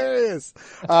 It's hilarious.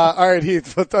 All right,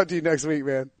 Heath. We'll talk to you next week,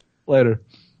 man. Later.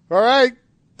 All right.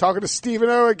 Talking to Stephen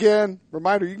O again.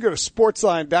 Reminder, you can go to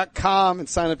sportsline.com and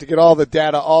sign up to get all the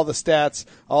data, all the stats,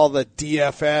 all the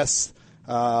DFS,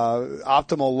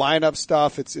 optimal lineup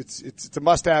stuff. It's a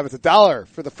must have. It's $1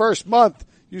 for the first month.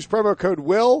 Use promo code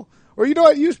WILL, or you know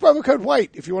what? Use promo code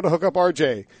WHITE if you want to hook up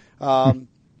RJ.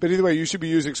 But either way, you should be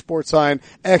using SportsLine,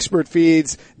 expert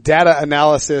feeds, data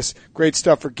analysis, great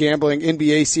stuff for gambling,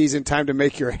 NBA season, time to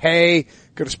make your hay.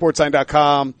 Go to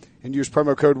sportsline.com and use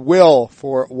promo code WILL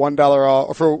for $1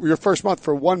 off, for your first month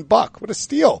for $1. What a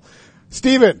steal.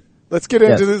 Steven, let's get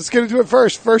into this. Let's get into it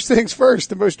first. First things first,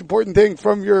 the most important thing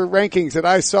from your rankings that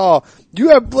I saw, you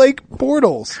have Blake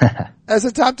Bortles as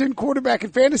a top 10 quarterback in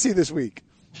fantasy this week.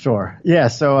 Sure. Yeah.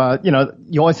 So,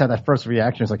 you always have that first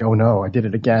reaction. It's like, oh no, I did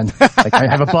it again. Like I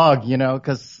have a bug,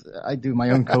 cause I do my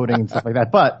own coding and stuff like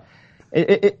that. But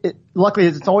luckily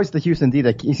it's always the Houston D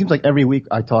that it seems like every week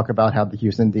I talk about how the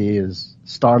Houston D is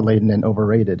star laden and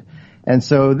overrated. And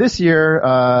so this year,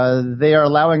 they are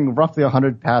allowing roughly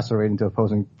 100 passer rating to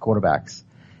opposing quarterbacks.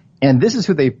 And this is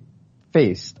who they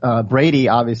faced. Brady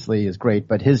obviously is great,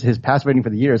 but his pass rating for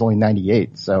the year is only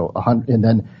 98. So 100, and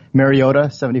then Mariota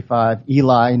 75,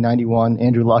 Eli 91,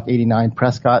 Andrew Luck 89,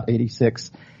 Prescott 86,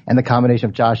 and the combination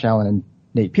of Josh Allen and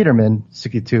Nate Peterman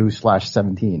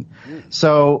 62/17.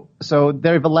 So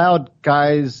they've allowed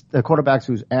the quarterbacks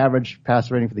whose average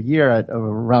pass rating for the year at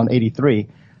around 83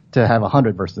 to have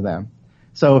 100 versus them.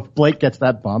 So if Blake gets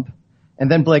that bump,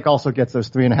 and then Blake also gets those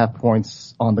 3.5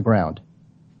 points on the ground.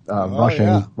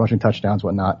 Rushing touchdowns,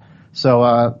 whatnot.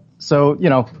 So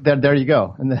there you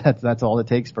go. And that's all it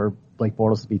takes for Blake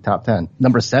Bortles to be top 10.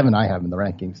 Number 7 I have in the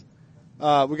rankings.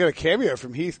 We got a cameo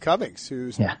from Heath Cummings,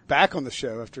 who's back on the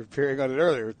show after appearing on it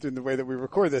earlier in the way that we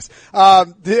record this.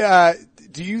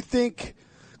 Do you think,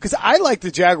 because I like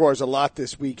the Jaguars a lot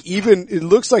this week. Even it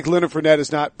looks like Leonard Fournette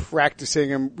is not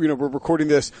practicing, and we're recording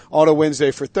this on a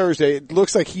Wednesday for Thursday. It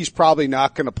looks like he's probably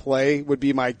not going to play, would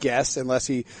be my guess, unless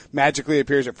he magically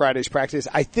appears at Friday's practice.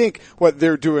 I think what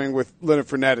they're doing with Leonard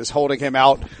Fournette is holding him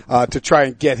out to try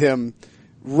and get him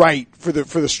right for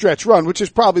the stretch run, which is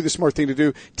probably the smart thing to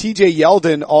do. TJ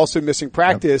Yeldon also missing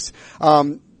practice.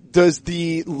 Does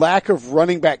the lack of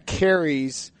running back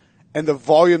carries and the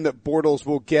volume that Bortles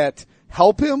will get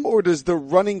help him, or does the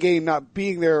running game not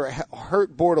being there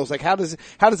hurt Bortles? Like, how does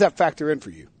that factor in for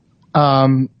you?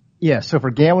 So for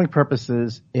gambling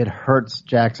purposes, it hurts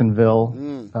Jacksonville.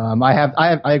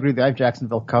 I agree that I have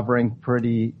Jacksonville covering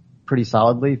pretty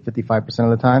solidly,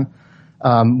 55% of the time,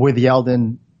 with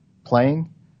Yeldon playing,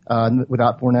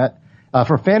 without Fournette.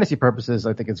 For fantasy purposes,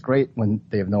 I think it's great when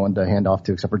they have no one to hand off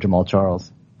to except for Jamal Charles.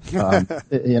 And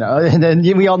then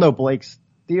we all know Blake's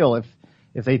deal.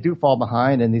 If they do fall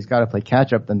behind and he's got to play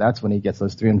catch up, then that's when he gets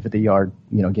those 350-yard,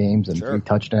 games and 3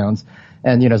 touchdowns.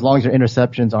 And, as long as your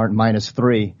interceptions aren't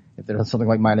 -3, if they're something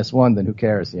like -1, then who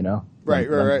cares,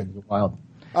 Right. Wild.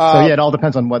 It all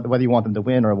depends on whether you want them to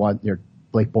win or want your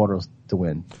Blake Bortles to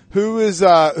win. Who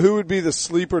would be the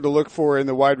sleeper to look for in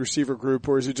the wide receiver group,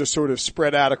 or is it just sort of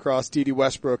spread out across Dede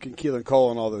Westbrook and Keelan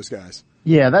Cole and all those guys?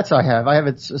 Yeah, that's what I have. I have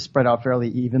it spread out fairly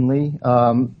evenly.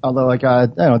 Although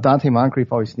Dante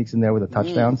Moncrief always sneaks in there with the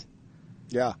touchdowns.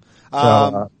 Yeah.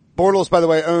 Bortles, by the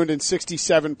way, owned in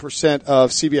 67%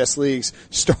 of CBS leagues,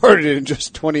 started in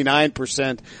just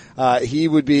 29%. He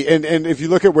would be, and if you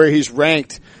look at where he's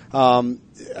ranked,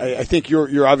 I think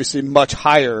you're obviously much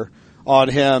higher on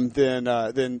him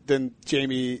than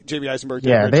Jamie Eisenberg.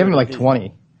 Yeah, they have him like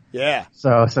 20. Yeah. So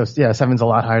 7's a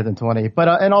lot higher than 20.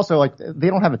 But, and also like they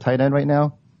don't have a tight end right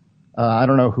now. I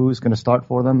don't know who's going to start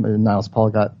for them. Niles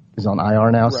Paul is on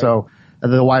IR now. Right. So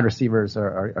the wide receivers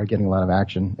are getting a lot of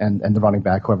action and the running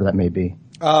back, whoever that may be.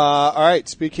 All right.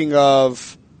 Speaking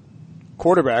of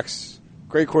quarterbacks,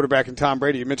 great quarterback in Tom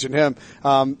Brady. You mentioned him.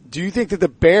 Do you think that the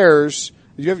Bears,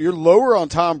 you're lower on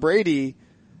Tom Brady,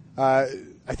 I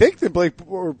think than Blake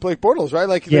Bortles, right?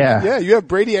 Like, yeah, you have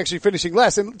Brady actually finishing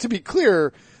less. And to be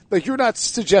clear, like, you're not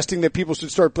suggesting that people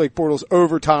should start Blake Bortles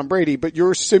over Tom Brady, but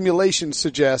your simulations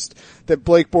suggest that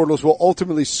Blake Bortles will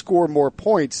ultimately score more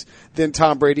points than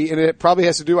Tom Brady, and it probably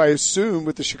has to do, I assume,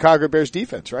 with the Chicago Bears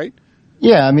defense, right?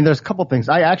 Yeah, I mean, there's a couple things.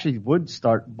 I actually would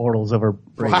start Bortles over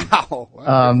Brady. Wow.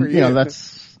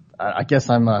 I guess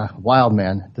I'm a wild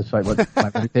man, despite what my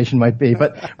reputation might be.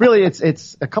 But really,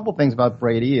 it's a couple things about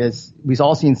Brady. We've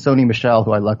all seen Sony Michel,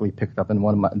 who I luckily picked up in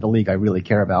the league I really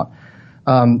care about.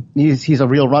 He's a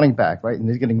real running back, right? And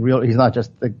he's getting real. He's not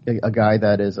just a guy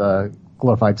that is a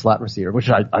glorified slot receiver, which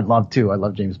I love too. I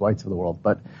love James White's of the world,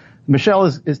 but Michel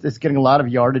is getting a lot of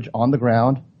yardage on the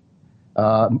ground,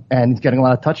 and he's getting a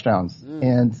lot of touchdowns.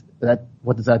 And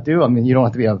what does that do? I mean, you don't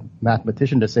have to be a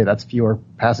mathematician to say that's fewer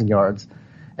passing yards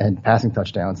and passing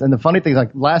touchdowns. And the funny thing is,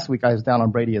 like, last week I was down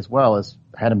on Brady as well,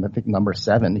 had him, I think, number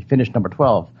 7. He finished number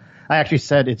 12. I actually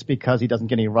said it's because he doesn't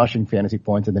get any rushing fantasy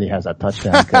points, and then he has that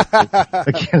touchdown.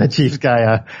 The Chiefs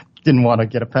guy didn't want to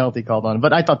get a penalty called on him.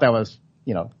 But I thought that was,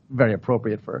 very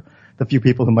appropriate for the few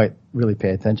people who might really pay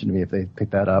attention to me if they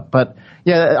pick that up. But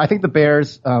yeah, I think the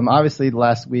Bears, obviously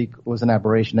last week was an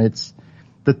aberration. It's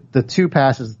the 2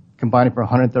 passes combining for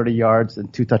 130 yards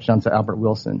and 2 touchdowns to Albert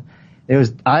Wilson.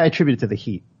 I attribute it to the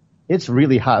heat. It's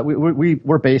really hot.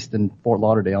 We're based in Fort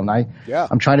Lauderdale, and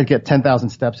I'm trying to get 10,000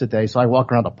 steps a day, so I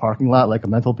walk around the parking lot like a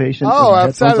mental patient. Oh,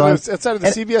 outside of the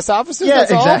CVS offices? Yeah,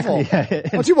 that's exactly. awful. Yeah. Why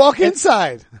don't you walk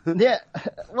inside? Yeah,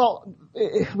 well,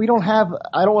 I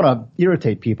don't want to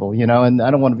irritate people, and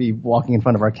I don't want to be walking in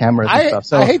front of our cameras and stuff.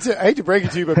 So I hate to break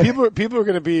it to you, but people are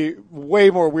going to be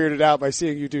way more weirded out by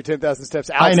seeing you do 10,000 steps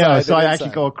outside. I know, so I actually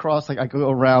go across, I go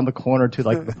around the corner to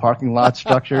the parking lot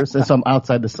structures, and so I'm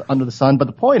outside under the sun. But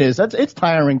the point is, it's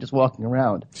tiring just walking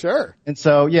around. Sure. And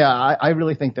so, yeah, I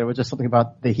really think there was just something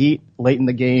about the heat late in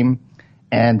the game,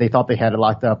 and they thought they had it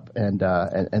locked up, and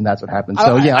that's what happened.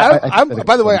 So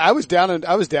by the way, I was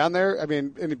down there. I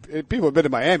mean, and people have been to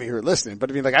Miami who are listening,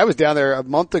 but I mean, like, I was down there a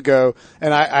month ago,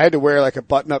 and I had to wear like a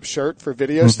button-up shirt for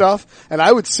video stuff, and I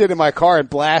would sit in my car and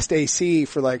blast AC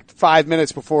for like 5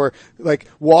 minutes before, like,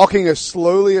 walking as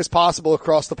slowly as possible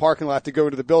across the parking lot to go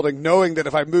into the building, knowing that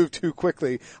if I moved too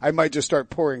quickly, I might just start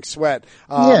pouring sweat.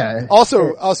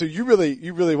 Also, you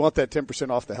really want that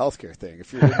 10% off the healthcare thing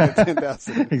if you're at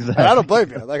 10,000. Exactly. And I don't blame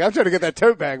you. Like, I'm trying to get that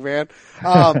tote bag, man.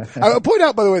 I would point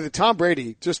out, by the way, that Tom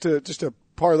Brady, just to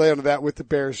parlay onto that with the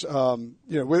Bears,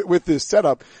 with this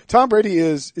setup, Tom Brady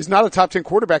is not a top 10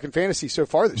 quarterback in fantasy so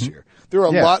far this year. There are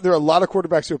a lot of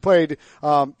quarterbacks who have played.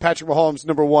 Patrick Mahomes,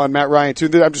 number 1, Matt Ryan,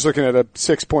 2. I'm just looking at a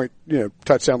 6-point,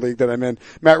 touchdown league that I'm in.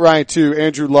 Matt Ryan, 2,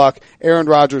 Andrew Luck, Aaron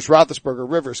Rodgers, Roethlisberger,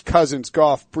 Rivers, Cousins,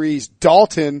 Goff, Breeze,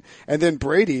 Dalton, and then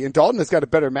Brady. And Dalton has got a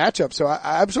better matchup. So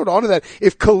I'm sort of onto that.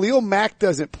 If Khalil Mack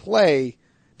doesn't play,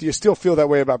 do you still feel that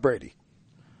way about Brady?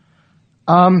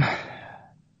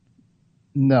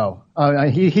 No.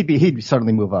 He'd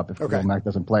certainly move up if Khalil Mack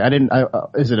doesn't play.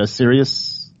 Is it a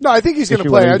serious? No, I think he's going to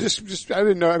play. I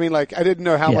didn't know. I mean, like, I didn't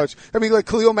know how much. I mean, like,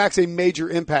 Khalil Mack's a major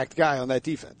impact guy on that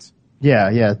defense.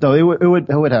 Yeah. Though it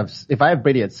would have, if I have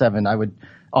Brady at 7, I would,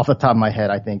 off the top of my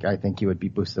head, I think he would be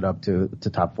boosted up to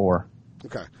top 4.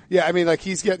 Okay. Yeah, I mean, like,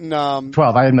 he's getting 12.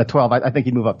 I had him at 12. I think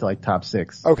he'd move up to like top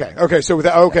 6. Okay. So with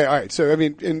that, all right. So I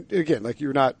mean, and again, like,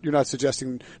 you're not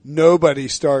suggesting nobody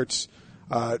starts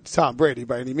Tom Brady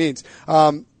by any means.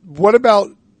 What about?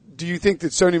 Do you think that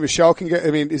Sony Michel can get?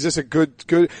 I mean, is this a good?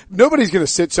 Nobody's going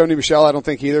to sit Sony Michel, I don't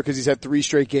think either, because he's had 3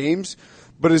 straight games.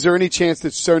 But is there any chance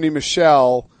that Sony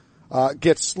Michel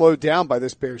gets slowed down by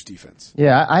this Bears defense?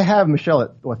 Yeah, I have Michel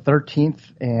at 13th,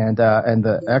 and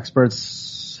the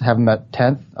experts have him at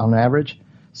 10th on average.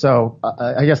 So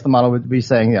I guess the model would be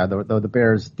saying, the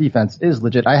Bears defense is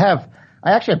legit. I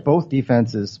actually have both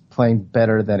defenses playing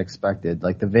better than expected.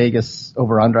 Like, the Vegas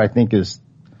over-under, I think, is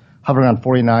hovering around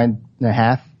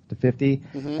 49.5 to 50,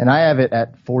 and I have it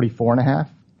at 44.5.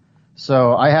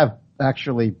 So I have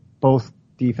actually both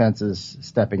defenses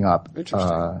stepping up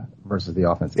versus the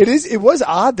offense. It was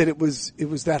odd that it was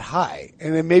that high,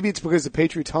 and then maybe it's because the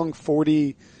Patriots hung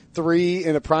 43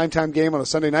 in a primetime game on a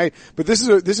Sunday night. But this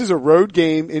is a road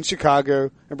game in Chicago,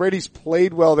 and Brady's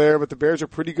played well there, but the Bears are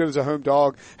pretty good as a home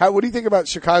dog. What do you think about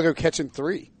Chicago catching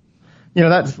 3?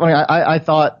 That's funny. I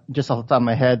thought just off the top of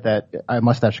my head that I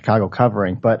must have Chicago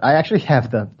covering, but I actually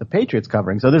have the Patriots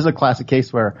covering. So this is a classic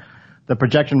case where the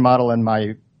projection model in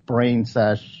my brain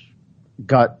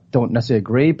gut don't necessarily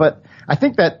agree, but I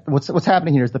think that what's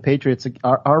happening here is the Patriots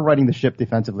are riding the ship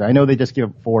defensively. I know they just give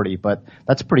up 40, but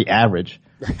that's pretty average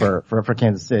for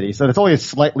Kansas City. So it's only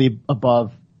slightly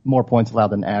above more points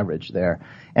allowed than average there.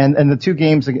 And the two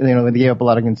games, they gave up a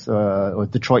lot against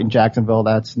Detroit and Jacksonville.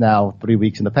 That's now 3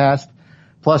 weeks in the past.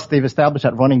 Plus, they've established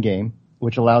that running game,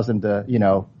 which allows them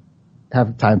to,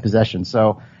 have time possession.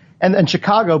 So, and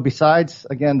Chicago, besides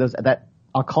again that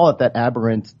I'll call it that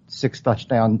aberrant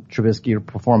 6-touchdown Trubisky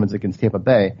performance against Tampa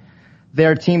Bay,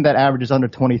 they're a team that averages under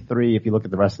 23 if you look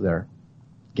at the rest of their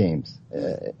games.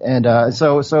 I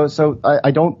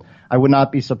would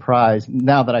not be surprised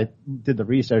now that I did the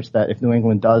research that if New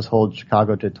England does hold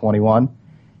Chicago to 21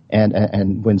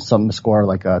 and wins some score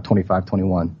like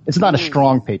 25-21. It's not a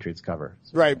strong Patriots cover.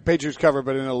 Right, Patriots cover,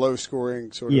 but in a low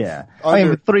scoring sort of. Yeah. I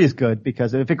mean, 3 is good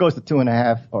because if it goes to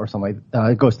 2.5 or something,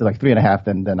 it goes to like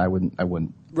 3.5, then I wouldn't.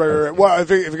 Right. Well,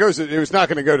 if it goes, it was not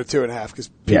going to go to 2.5 because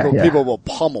people will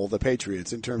pummel the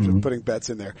Patriots in terms of putting bets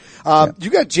in there. You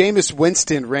got Jameis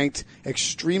Winston ranked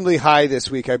extremely high this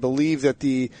week. I believe that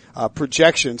the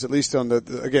projections, at least on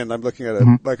again, I'm looking at a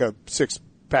 6-point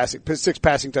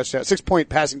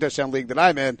passing touchdown league that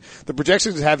I'm in. The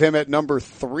projections have him at number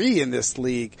 3 in this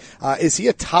league. Is he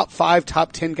a top 5,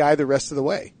 top 10 guy the rest of the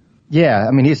way? Yeah,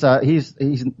 I mean he's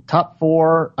top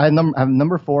 4. I have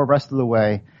number 4 rest of the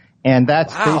way, and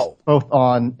that's based both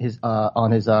on his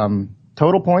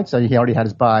total points. So he already had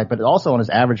his bye, but also on his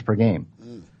average per game.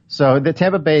 So the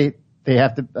Tampa Bay, they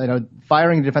have to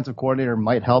firing a defensive coordinator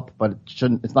might help, but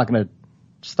it's not going to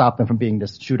stop them from being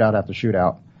just shootout after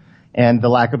shootout. And the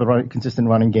lack of consistent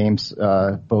running games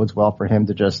bodes well for him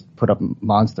to just put up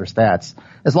monster stats,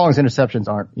 as long as interceptions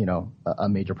aren't, a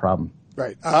major problem.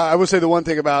 Right. I will say the one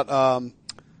thing about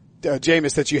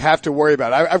Jameis that you have to worry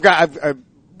about.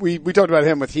 We talked about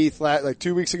him with Heath like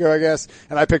 2 weeks ago, I guess,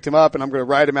 and I picked him up, and I'm going to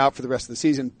ride him out for the rest of the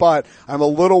season. But I'm a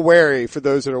little wary for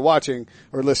those that are watching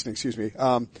or listening. Excuse me.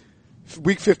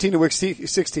 Week 15 to week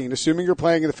 16, assuming you're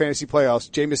playing in the fantasy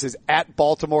playoffs, Jameis is at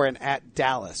Baltimore and at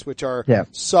Dallas, which are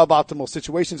suboptimal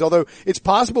situations. Although it's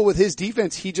possible with his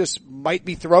defense, he just might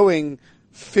be throwing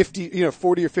 40 or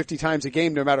 50 times a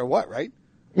game no matter what, right?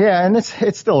 Yeah, and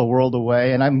it's still a world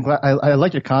away, and I'm glad. I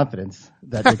like your confidence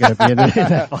that you're going to be in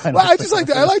that final. Well, I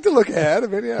like to look ahead. I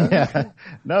mean, yeah.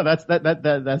 No,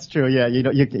 that's true. Yeah,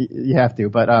 you have to,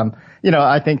 but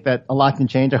I think that a lot can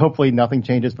change. Hopefully, nothing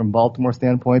changes from Baltimore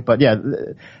standpoint. But yeah,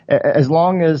 as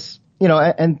long as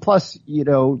and plus,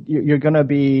 you're going to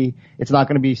be. It's not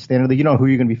going to be standard. You know who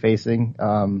you're going to be facing,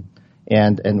 and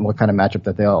what kind of matchup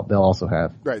that they'll also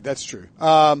have. Right, that's true.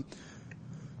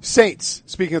 Saints.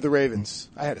 Speaking of the Ravens,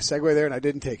 I had a segue there and I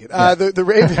didn't take it.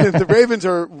 The Ravens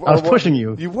are. I was pushing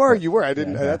you. You were. I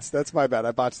didn't. Yeah. That's my bad.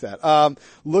 I botched that.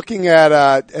 Looking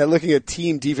at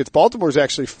team defense, Baltimore is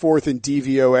actually 4th in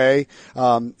DVOA.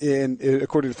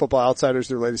 According to Football Outsiders,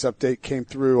 their latest update came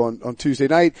through on Tuesday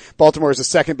night. Baltimore is the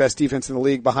 2nd best defense in the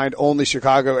league, behind only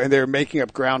Chicago, and they're making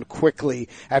up ground quickly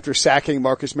after sacking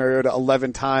Marcus Mariota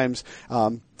 11 times.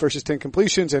 Versus 10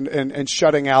 completions and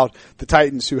shutting out the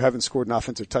Titans, who haven't scored an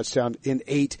offensive touchdown in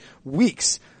 8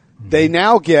 weeks. They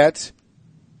now get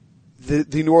the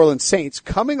New Orleans Saints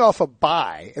coming off a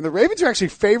bye, and the Ravens are actually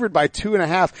favored by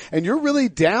 2.5. And you're really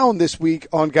down this week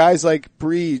on guys like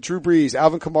Drew Brees,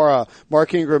 Alvin Kamara,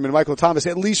 Mark Ingram, and Michael Thomas,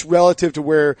 at least relative to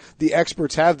where the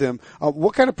experts have them.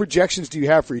 What kind of projections do you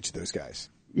have for each of those guys?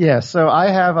 Yeah, so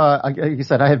I have, like you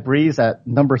said, I have Breeze at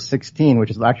number 16,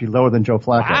 which is actually lower than Joe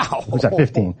Flacco, who's at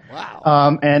 15.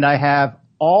 Wow. And I have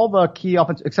all the key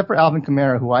offense, except for Alvin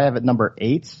Kamara, who I have at number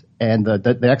 8, and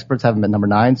the experts have him at number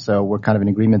 9, so we're kind of in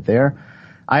agreement there.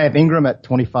 I have Ingram at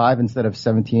 25 instead of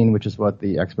 17, which is what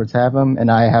the experts have him,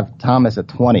 and I have Thomas at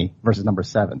 20 versus number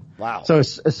 7. Wow. So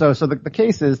the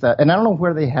case is that, and I don't know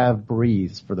where they have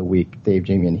Breeze for the week, Dave,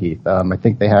 Jamie, and Heath. I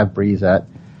think they have Breeze at,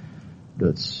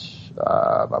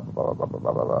 I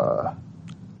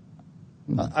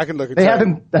can look at. They have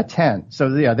him at 10. So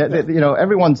yeah,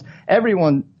 everyone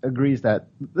agrees that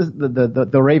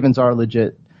the Ravens are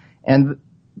legit, and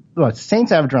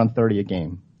Saints average around 30 a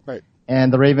game, right?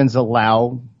 And the Ravens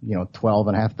allow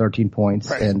 12.5, 13 points,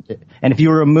 right. and if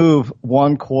you remove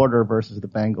one quarter versus the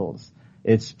Bengals,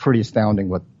 it's pretty astounding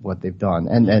what they've done,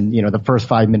 and the first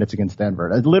 5 minutes against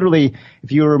Denver, literally,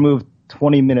 if you remove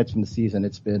 20 minutes from the season,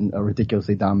 it's been a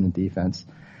ridiculously dominant defense.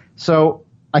 So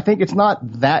I think it's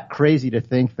not that crazy to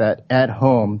think that at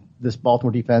home, this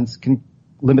Baltimore defense can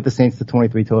limit the Saints to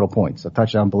 23 total points, a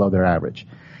touchdown below their average.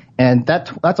 And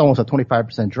that's almost a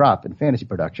 25% drop in fantasy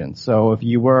production. So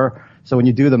when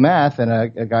you do the math, and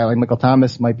a guy like Michael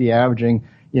Thomas might be averaging,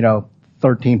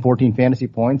 13, 14 fantasy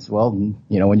points, well,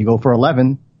 when you go for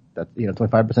 11, that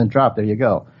 25% drop. There you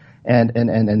go.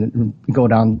 And go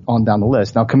down the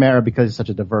list. Now Kamara, because he's such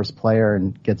a diverse player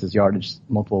and gets his yardage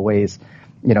multiple ways,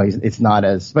 it's not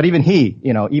as, but even he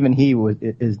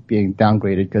is being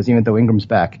downgraded because even though Ingram's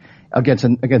back against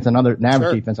another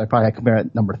average defense, I probably had Kamara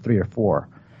at number 3 or 4.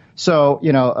 So,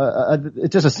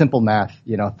 it's just a simple math,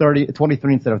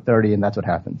 23 instead of 30, and that's what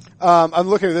happens. I'm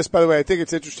looking at this, by the way. I think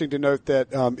it's interesting to note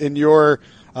that, in your,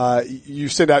 you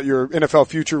send out your NFL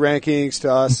future rankings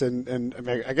to us, and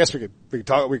I guess we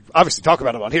obviously talk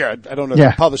about them on here. I don't know if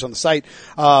they're published on the site.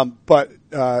 But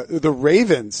the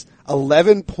Ravens,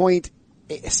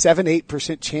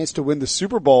 11.78% chance to win the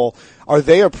Super Bowl. Are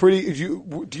they do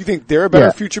you think they're a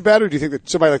better future bet, or do you think that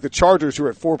somebody like the Chargers, who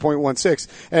are at 4.16,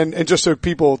 and just so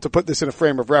people, to put this in a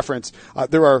frame of reference,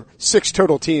 there are 6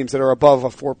 total teams that are above a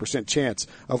 4% chance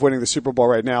of winning the Super Bowl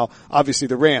right now. Obviously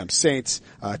the Rams, Saints,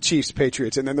 Chiefs,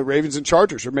 Patriots, and then the Ravens and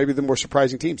Chargers are maybe the more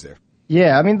surprising teams there.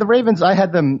 Yeah, I mean, the Ravens, I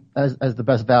had them as the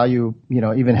best value,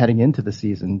 even heading into the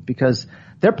season, because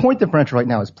their point differential right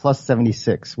now is plus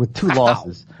 76 with 2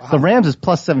 losses. Wow. The Rams is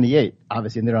plus 78,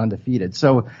 obviously, and they're undefeated.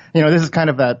 So, this is kind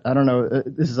of that, I don't know,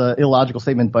 this is an illogical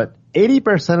statement, but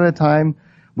 80% of the time,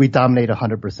 we dominate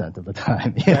 100% of the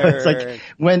time. It's like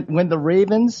when the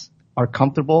Ravens are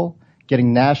comfortable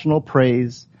getting national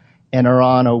praise and are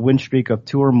on a win streak of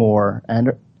 2 or more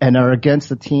and are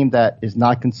against a team that is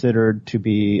not considered to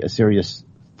be a serious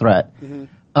threat,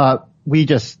 we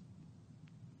just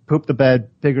poop the bed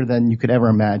bigger than you could ever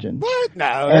imagine. What?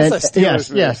 No, that's a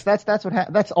Steelers. Yes, that's what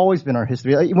that's always been our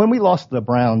history. When we lost to the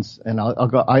Browns, and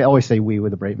I always say we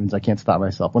with the Ravens. I can't stop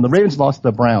myself. When the Ravens lost to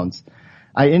the Browns,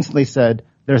 I instantly said,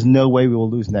 "There's no way we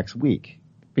will lose next week,"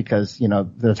 because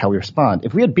that's how we respond.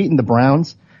 If we had beaten the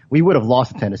Browns, we would have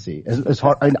lost to Tennessee. As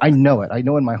hard, I know it. I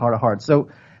know in my heart of hearts. So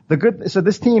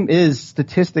this team is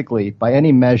statistically, by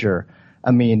any measure,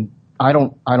 I mean, I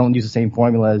don't use the same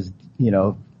formula as,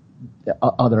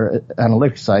 other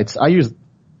analytics sites. I use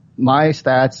my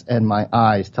stats, and my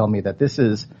eyes tell me that this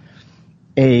is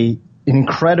an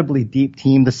incredibly deep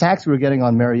team. The sacks we were getting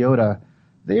on Mariota,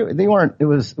 they weren't, it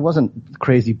wasn't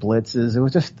crazy blitzes. It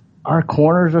was just, our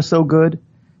corners are so good.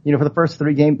 For the first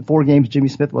 4 games, Jimmy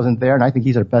Smith wasn't there, and I think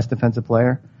he's our best defensive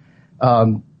player.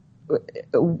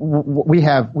 We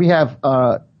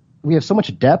have so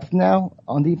much depth now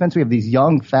on defense. We have these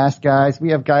young, fast guys.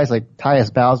 We have guys like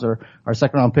Tyus Bowser, our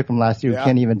 2nd round pick from last year, who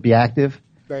can't even be active.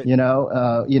 Right.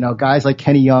 Guys like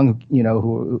Kenny Young,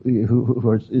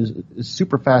 who is a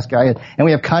super fast guy. And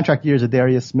we have contract years of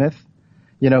Darius Smith,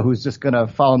 who's just going to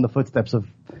follow in the footsteps of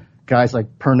guys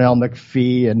like Pernell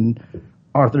McPhee and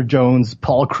Arthur Jones,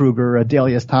 Paul Kruger,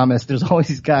 Adelius Thomas. There's always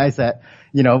these guys that,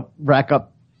 rack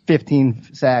up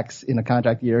 15 sacks in a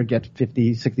contract year, get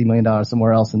 $50, $60 million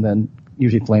somewhere else, and then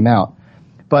usually flame out.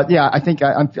 But yeah, I think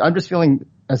I'm just feeling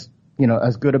as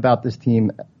good about this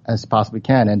team as possibly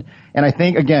can. And I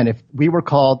think, again, if we were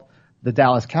called the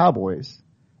Dallas Cowboys,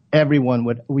 everyone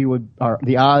would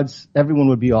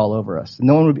be all over us.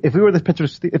 No one would, if we were the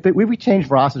Pittsburgh, if we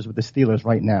changed rosters with the Steelers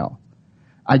right now,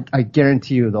 I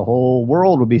guarantee you the whole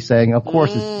world would be saying, of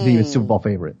course, it's the Super Bowl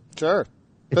favorite. Sure.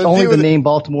 It's only the name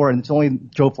Baltimore, and it's only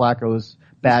Joe Flacco's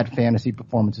bad fantasy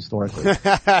performance historically.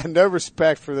 No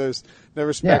respect for those. No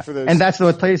respect for those. And that's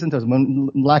what plays into us.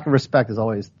 When lack of respect is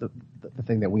always the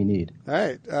thing that we need. All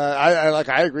right.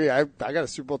 I agree. I got a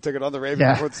Super Bowl ticket on the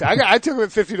Ravens. Yeah. I took them at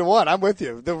 50-1. I'm with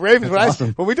you. The Ravens,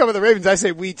 when we talk about the Ravens, I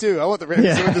say we too. I want the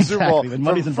Ravens to win the Super Bowl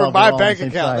from my bank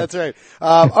account. That's right.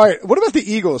 All right. What about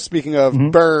the Eagles? Speaking of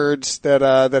birds that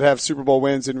have Super Bowl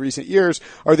wins in recent years,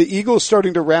 are the Eagles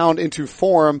starting to round into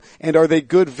form, and are they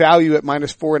good value at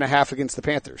 -4.5 against the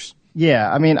Panthers?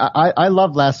 Yeah, I mean, I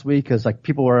loved last week because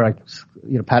people were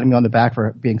patting me on the back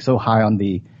for being so high on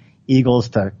the Eagles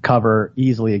to cover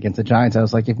easily against the Giants. I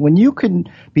was like, when you can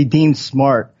be deemed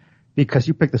smart because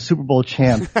you picked the Super Bowl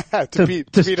champ to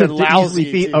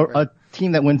easily beat a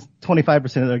team that wins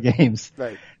 25% of their games,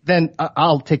 right, then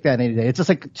I'll take that any day. It's just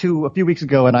like a few weeks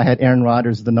ago, and I had Aaron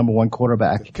Rodgers, the number 1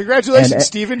 quarterback. Congratulations,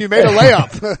 Steven. You made a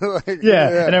layup. And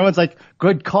everyone's like,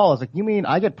 good call. I was like, you mean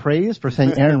I get praised for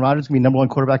saying Aaron Rodgers is going to be number 1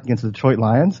 quarterback against the Detroit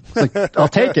Lions? It's like, I'll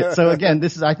take it. So again,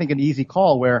 this is, I think, an easy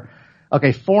call where,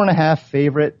 4.5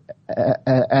 favorite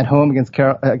at home against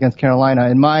Carolina.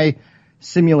 In my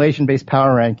simulation-based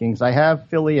power rankings, I have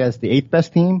Philly as the 8th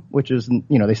best team, which is,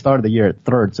 they started the year at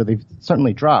 3rd, so they've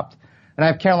certainly dropped. And I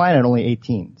have Carolina at only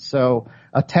 18. So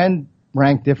a 10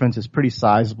 rank difference is pretty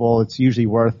sizable. It's usually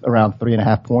worth around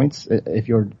 3.5 points if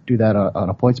you do that on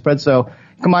a point spread. So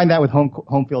combine that with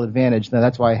home field advantage. Then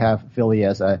that's why I have Philly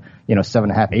as a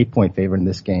 7.5, 8 point favorite in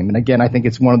this game. And again, I think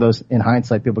it's one of those, in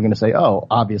hindsight, people are going to say, oh,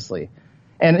 obviously.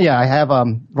 And yeah, I have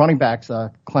running backs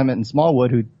Clement and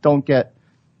Smallwood who don't get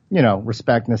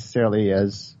respect necessarily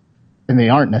and they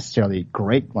aren't necessarily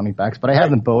great running backs, but I have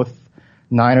them both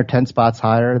 9 or 10 spots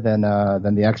higher than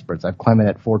the experts. I have Clement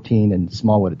at 14 and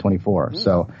Smallwood at 24.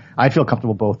 So I feel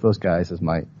comfortable both those guys as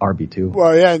my RB2.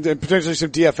 Well, yeah, and potentially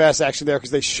some DFS action there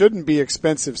because they shouldn't be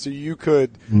expensive. So you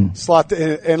could slot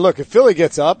and look, if Philly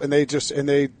gets up and they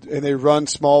run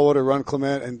Smallwood or run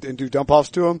Clement and do dump offs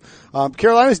to them.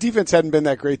 Carolina's defense hadn't been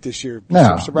that great this year.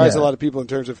 No, surprised a lot of people in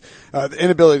terms of the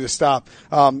inability to stop.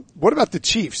 What about the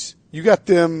Chiefs? You got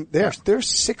them. They're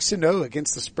 6-0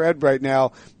 against the spread right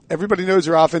now. Everybody knows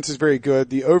their offense is very good.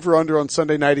 The over-under on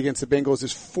Sunday night against the Bengals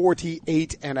is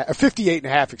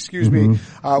 58.5, excuse me,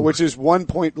 which is 1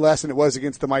 point less than it was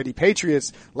against the mighty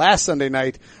Patriots last Sunday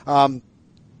night. Do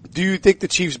you think the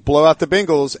Chiefs blow out the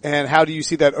Bengals, and how do you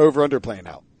see that over-under playing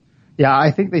out? Yeah,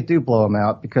 I think they do blow them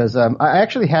out because I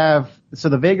actually so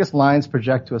the Vegas lines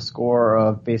project to a score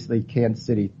of basically Kansas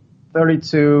City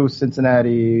 32,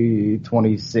 Cincinnati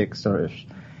 26 or ish.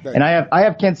 Right. And I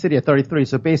have Kansas City at 33,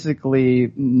 so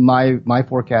basically my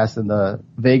forecast and the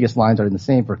Vegas lines are the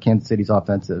same for Kansas City's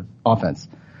offense.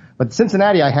 But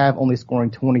Cincinnati I have only scoring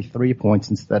 23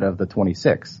 points instead of the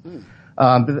 26.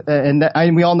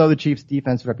 And we all know the Chiefs'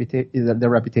 defense their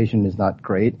reputation is not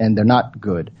great and they're not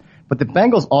good. But the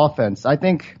Bengals' offense, I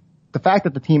think the fact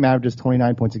that the team averages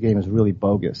 29 points a game is really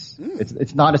bogus.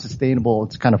 It's not as sustainable.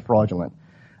 It's kind of fraudulent.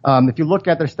 If you look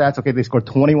at their stats, okay, they scored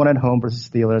 21 at home versus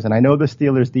Steelers, and I know the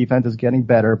Steelers defense is getting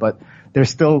better, but they're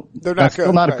still not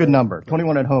a good number.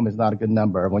 21 at home is not a good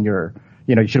number when you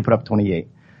should have put up 28.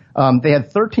 They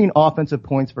had 13 offensive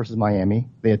points versus Miami.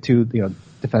 They had 2,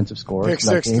 defensive scores. Pick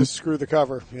 6 to screw the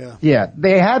cover. Yeah. Yeah.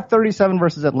 They had 37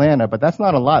 versus Atlanta, but that's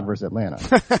not a lot versus Atlanta.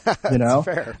 That's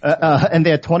fair. And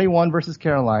they had 21 versus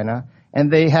Carolina,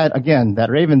 and they had, again, that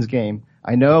Ravens game.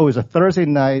 I know it was a Thursday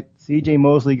night. C.J.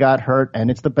 Mosley got hurt,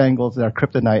 and it's the Bengals that are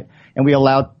kryptonite. And we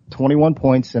allowed 21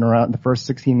 points in around the first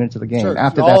 16 minutes of the game. Sure.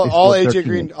 After that, all AJ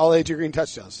Green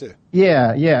touchdowns too.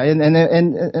 Yeah,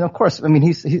 and of course, I mean,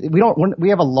 we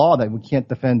have a law that we can't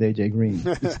defend AJ Green.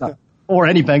 It's not, or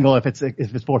any Bengal if it's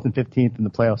 4th and 15th in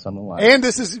the playoffs on the line. And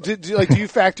this is do you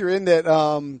factor in that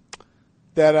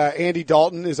Andy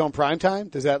Dalton is on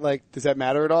primetime? Does that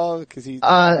matter at all? Because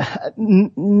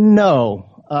no.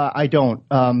 I don't.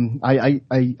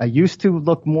 I used to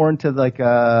look more into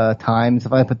times,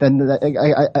 but then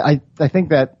I think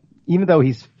that even though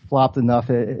he's flopped enough,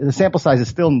 the sample size is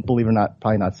still, believe it or not,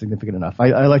 probably not significant enough.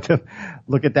 I like to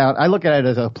look at that. I look at it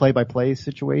as a play-by-play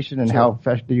situation and how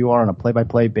effective you are on a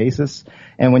play-by-play basis.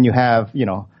 And when you have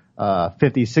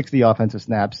 50, 60 offensive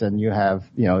snaps and you have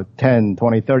 10,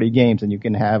 20, 30 games, and you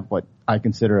can have what I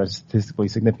consider a statistically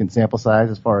significant sample size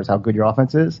as far as how good your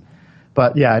offense is.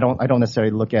 But yeah, I don't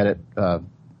necessarily look at it.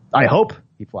 I hope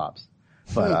he flops,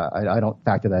 but I don't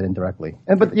factor that in directly.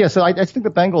 So I think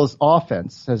the Bengals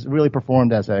offense has really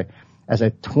performed as a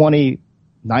 20,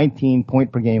 19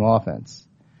 point per game offense,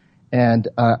 and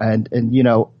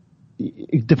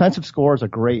defensive scores are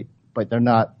great, but they're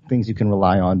not things you can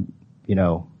rely on.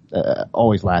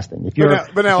 Always lasting. If you're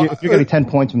getting 10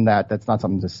 points from that, that's not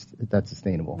something that's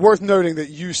sustainable. Worth noting that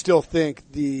you still think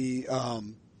the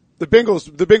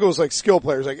Bengals like skill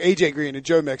players like AJ Green and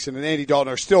Joe Mixon and Andy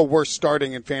Dalton are still worth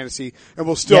starting in fantasy and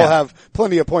will still have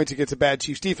plenty of points against a bad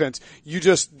Chiefs defense. You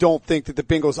just don't think that the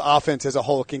Bengals offense as a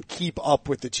whole can keep up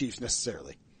with the Chiefs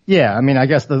necessarily. Yeah, I mean, I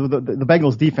guess the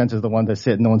Bengals defense is the one that's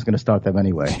no one's going to start them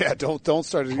anyway. Yeah, don't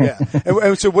start it. Yeah.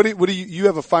 and so what do you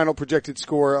have a final projected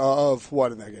score of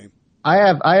what in that game?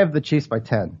 I have the Chiefs by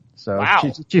 10. So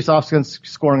wow. Chiefs offense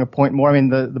scoring a point more. I mean,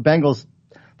 the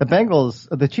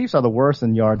Chiefs are the worst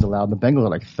in yards allowed. The Bengals are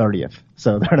like 30th,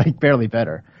 so they're like barely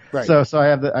better. Right. So I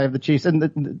have the Chiefs, and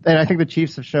I think the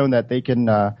Chiefs have shown that they can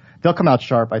they'll come out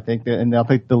sharp. I think, and they'll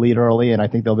take the lead early, and I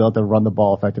think they'll be able to run the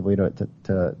ball effectively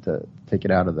to take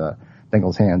it out of the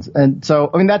Bengals' hands. And so,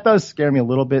 I mean, that does scare me a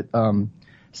little bit.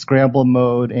 Scramble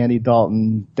mode, Andy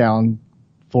Dalton down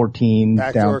 14,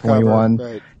 down 21.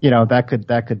 Right.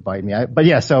 That could bite me.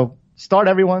 So start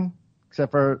everyone.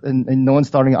 Except for, and no one's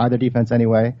starting either defense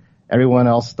anyway. Everyone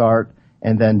else start,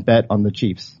 and then bet on the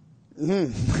Chiefs.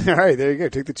 Mm-hmm. All right, there you go.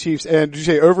 Take the Chiefs. And did you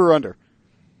say over or under?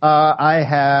 I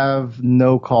have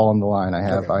no call on the line.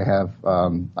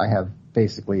 I have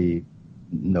basically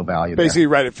no value. Basically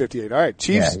right at 58. All right.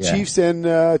 Chiefs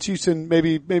and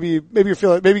maybe you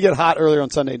feel like, maybe get hot earlier on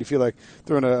Sunday and you feel like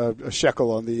throwing a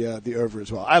shekel on the over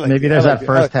as well. I like maybe there's that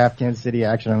first half Kansas City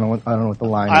action. I don't know what the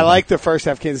line is. I like the first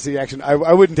half Kansas City action.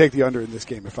 I wouldn't take the under in this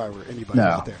game if I were anybody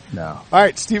out there. No. All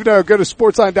right. Stephen O, go to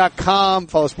sportsline.com,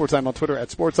 follow Sportsline on Twitter at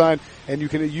Sportsline, and you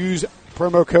can use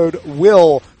promo code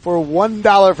WILL for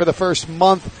 $1 for the first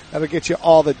month. That'll get you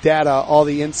all the data, all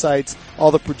the insights,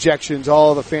 all the projections,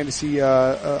 all the fantasy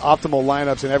optimal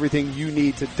lineups, and everything you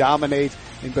need to dominate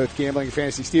in both gambling and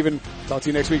fantasy. Stephen, talk to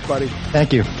you next week, buddy.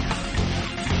 Thank you.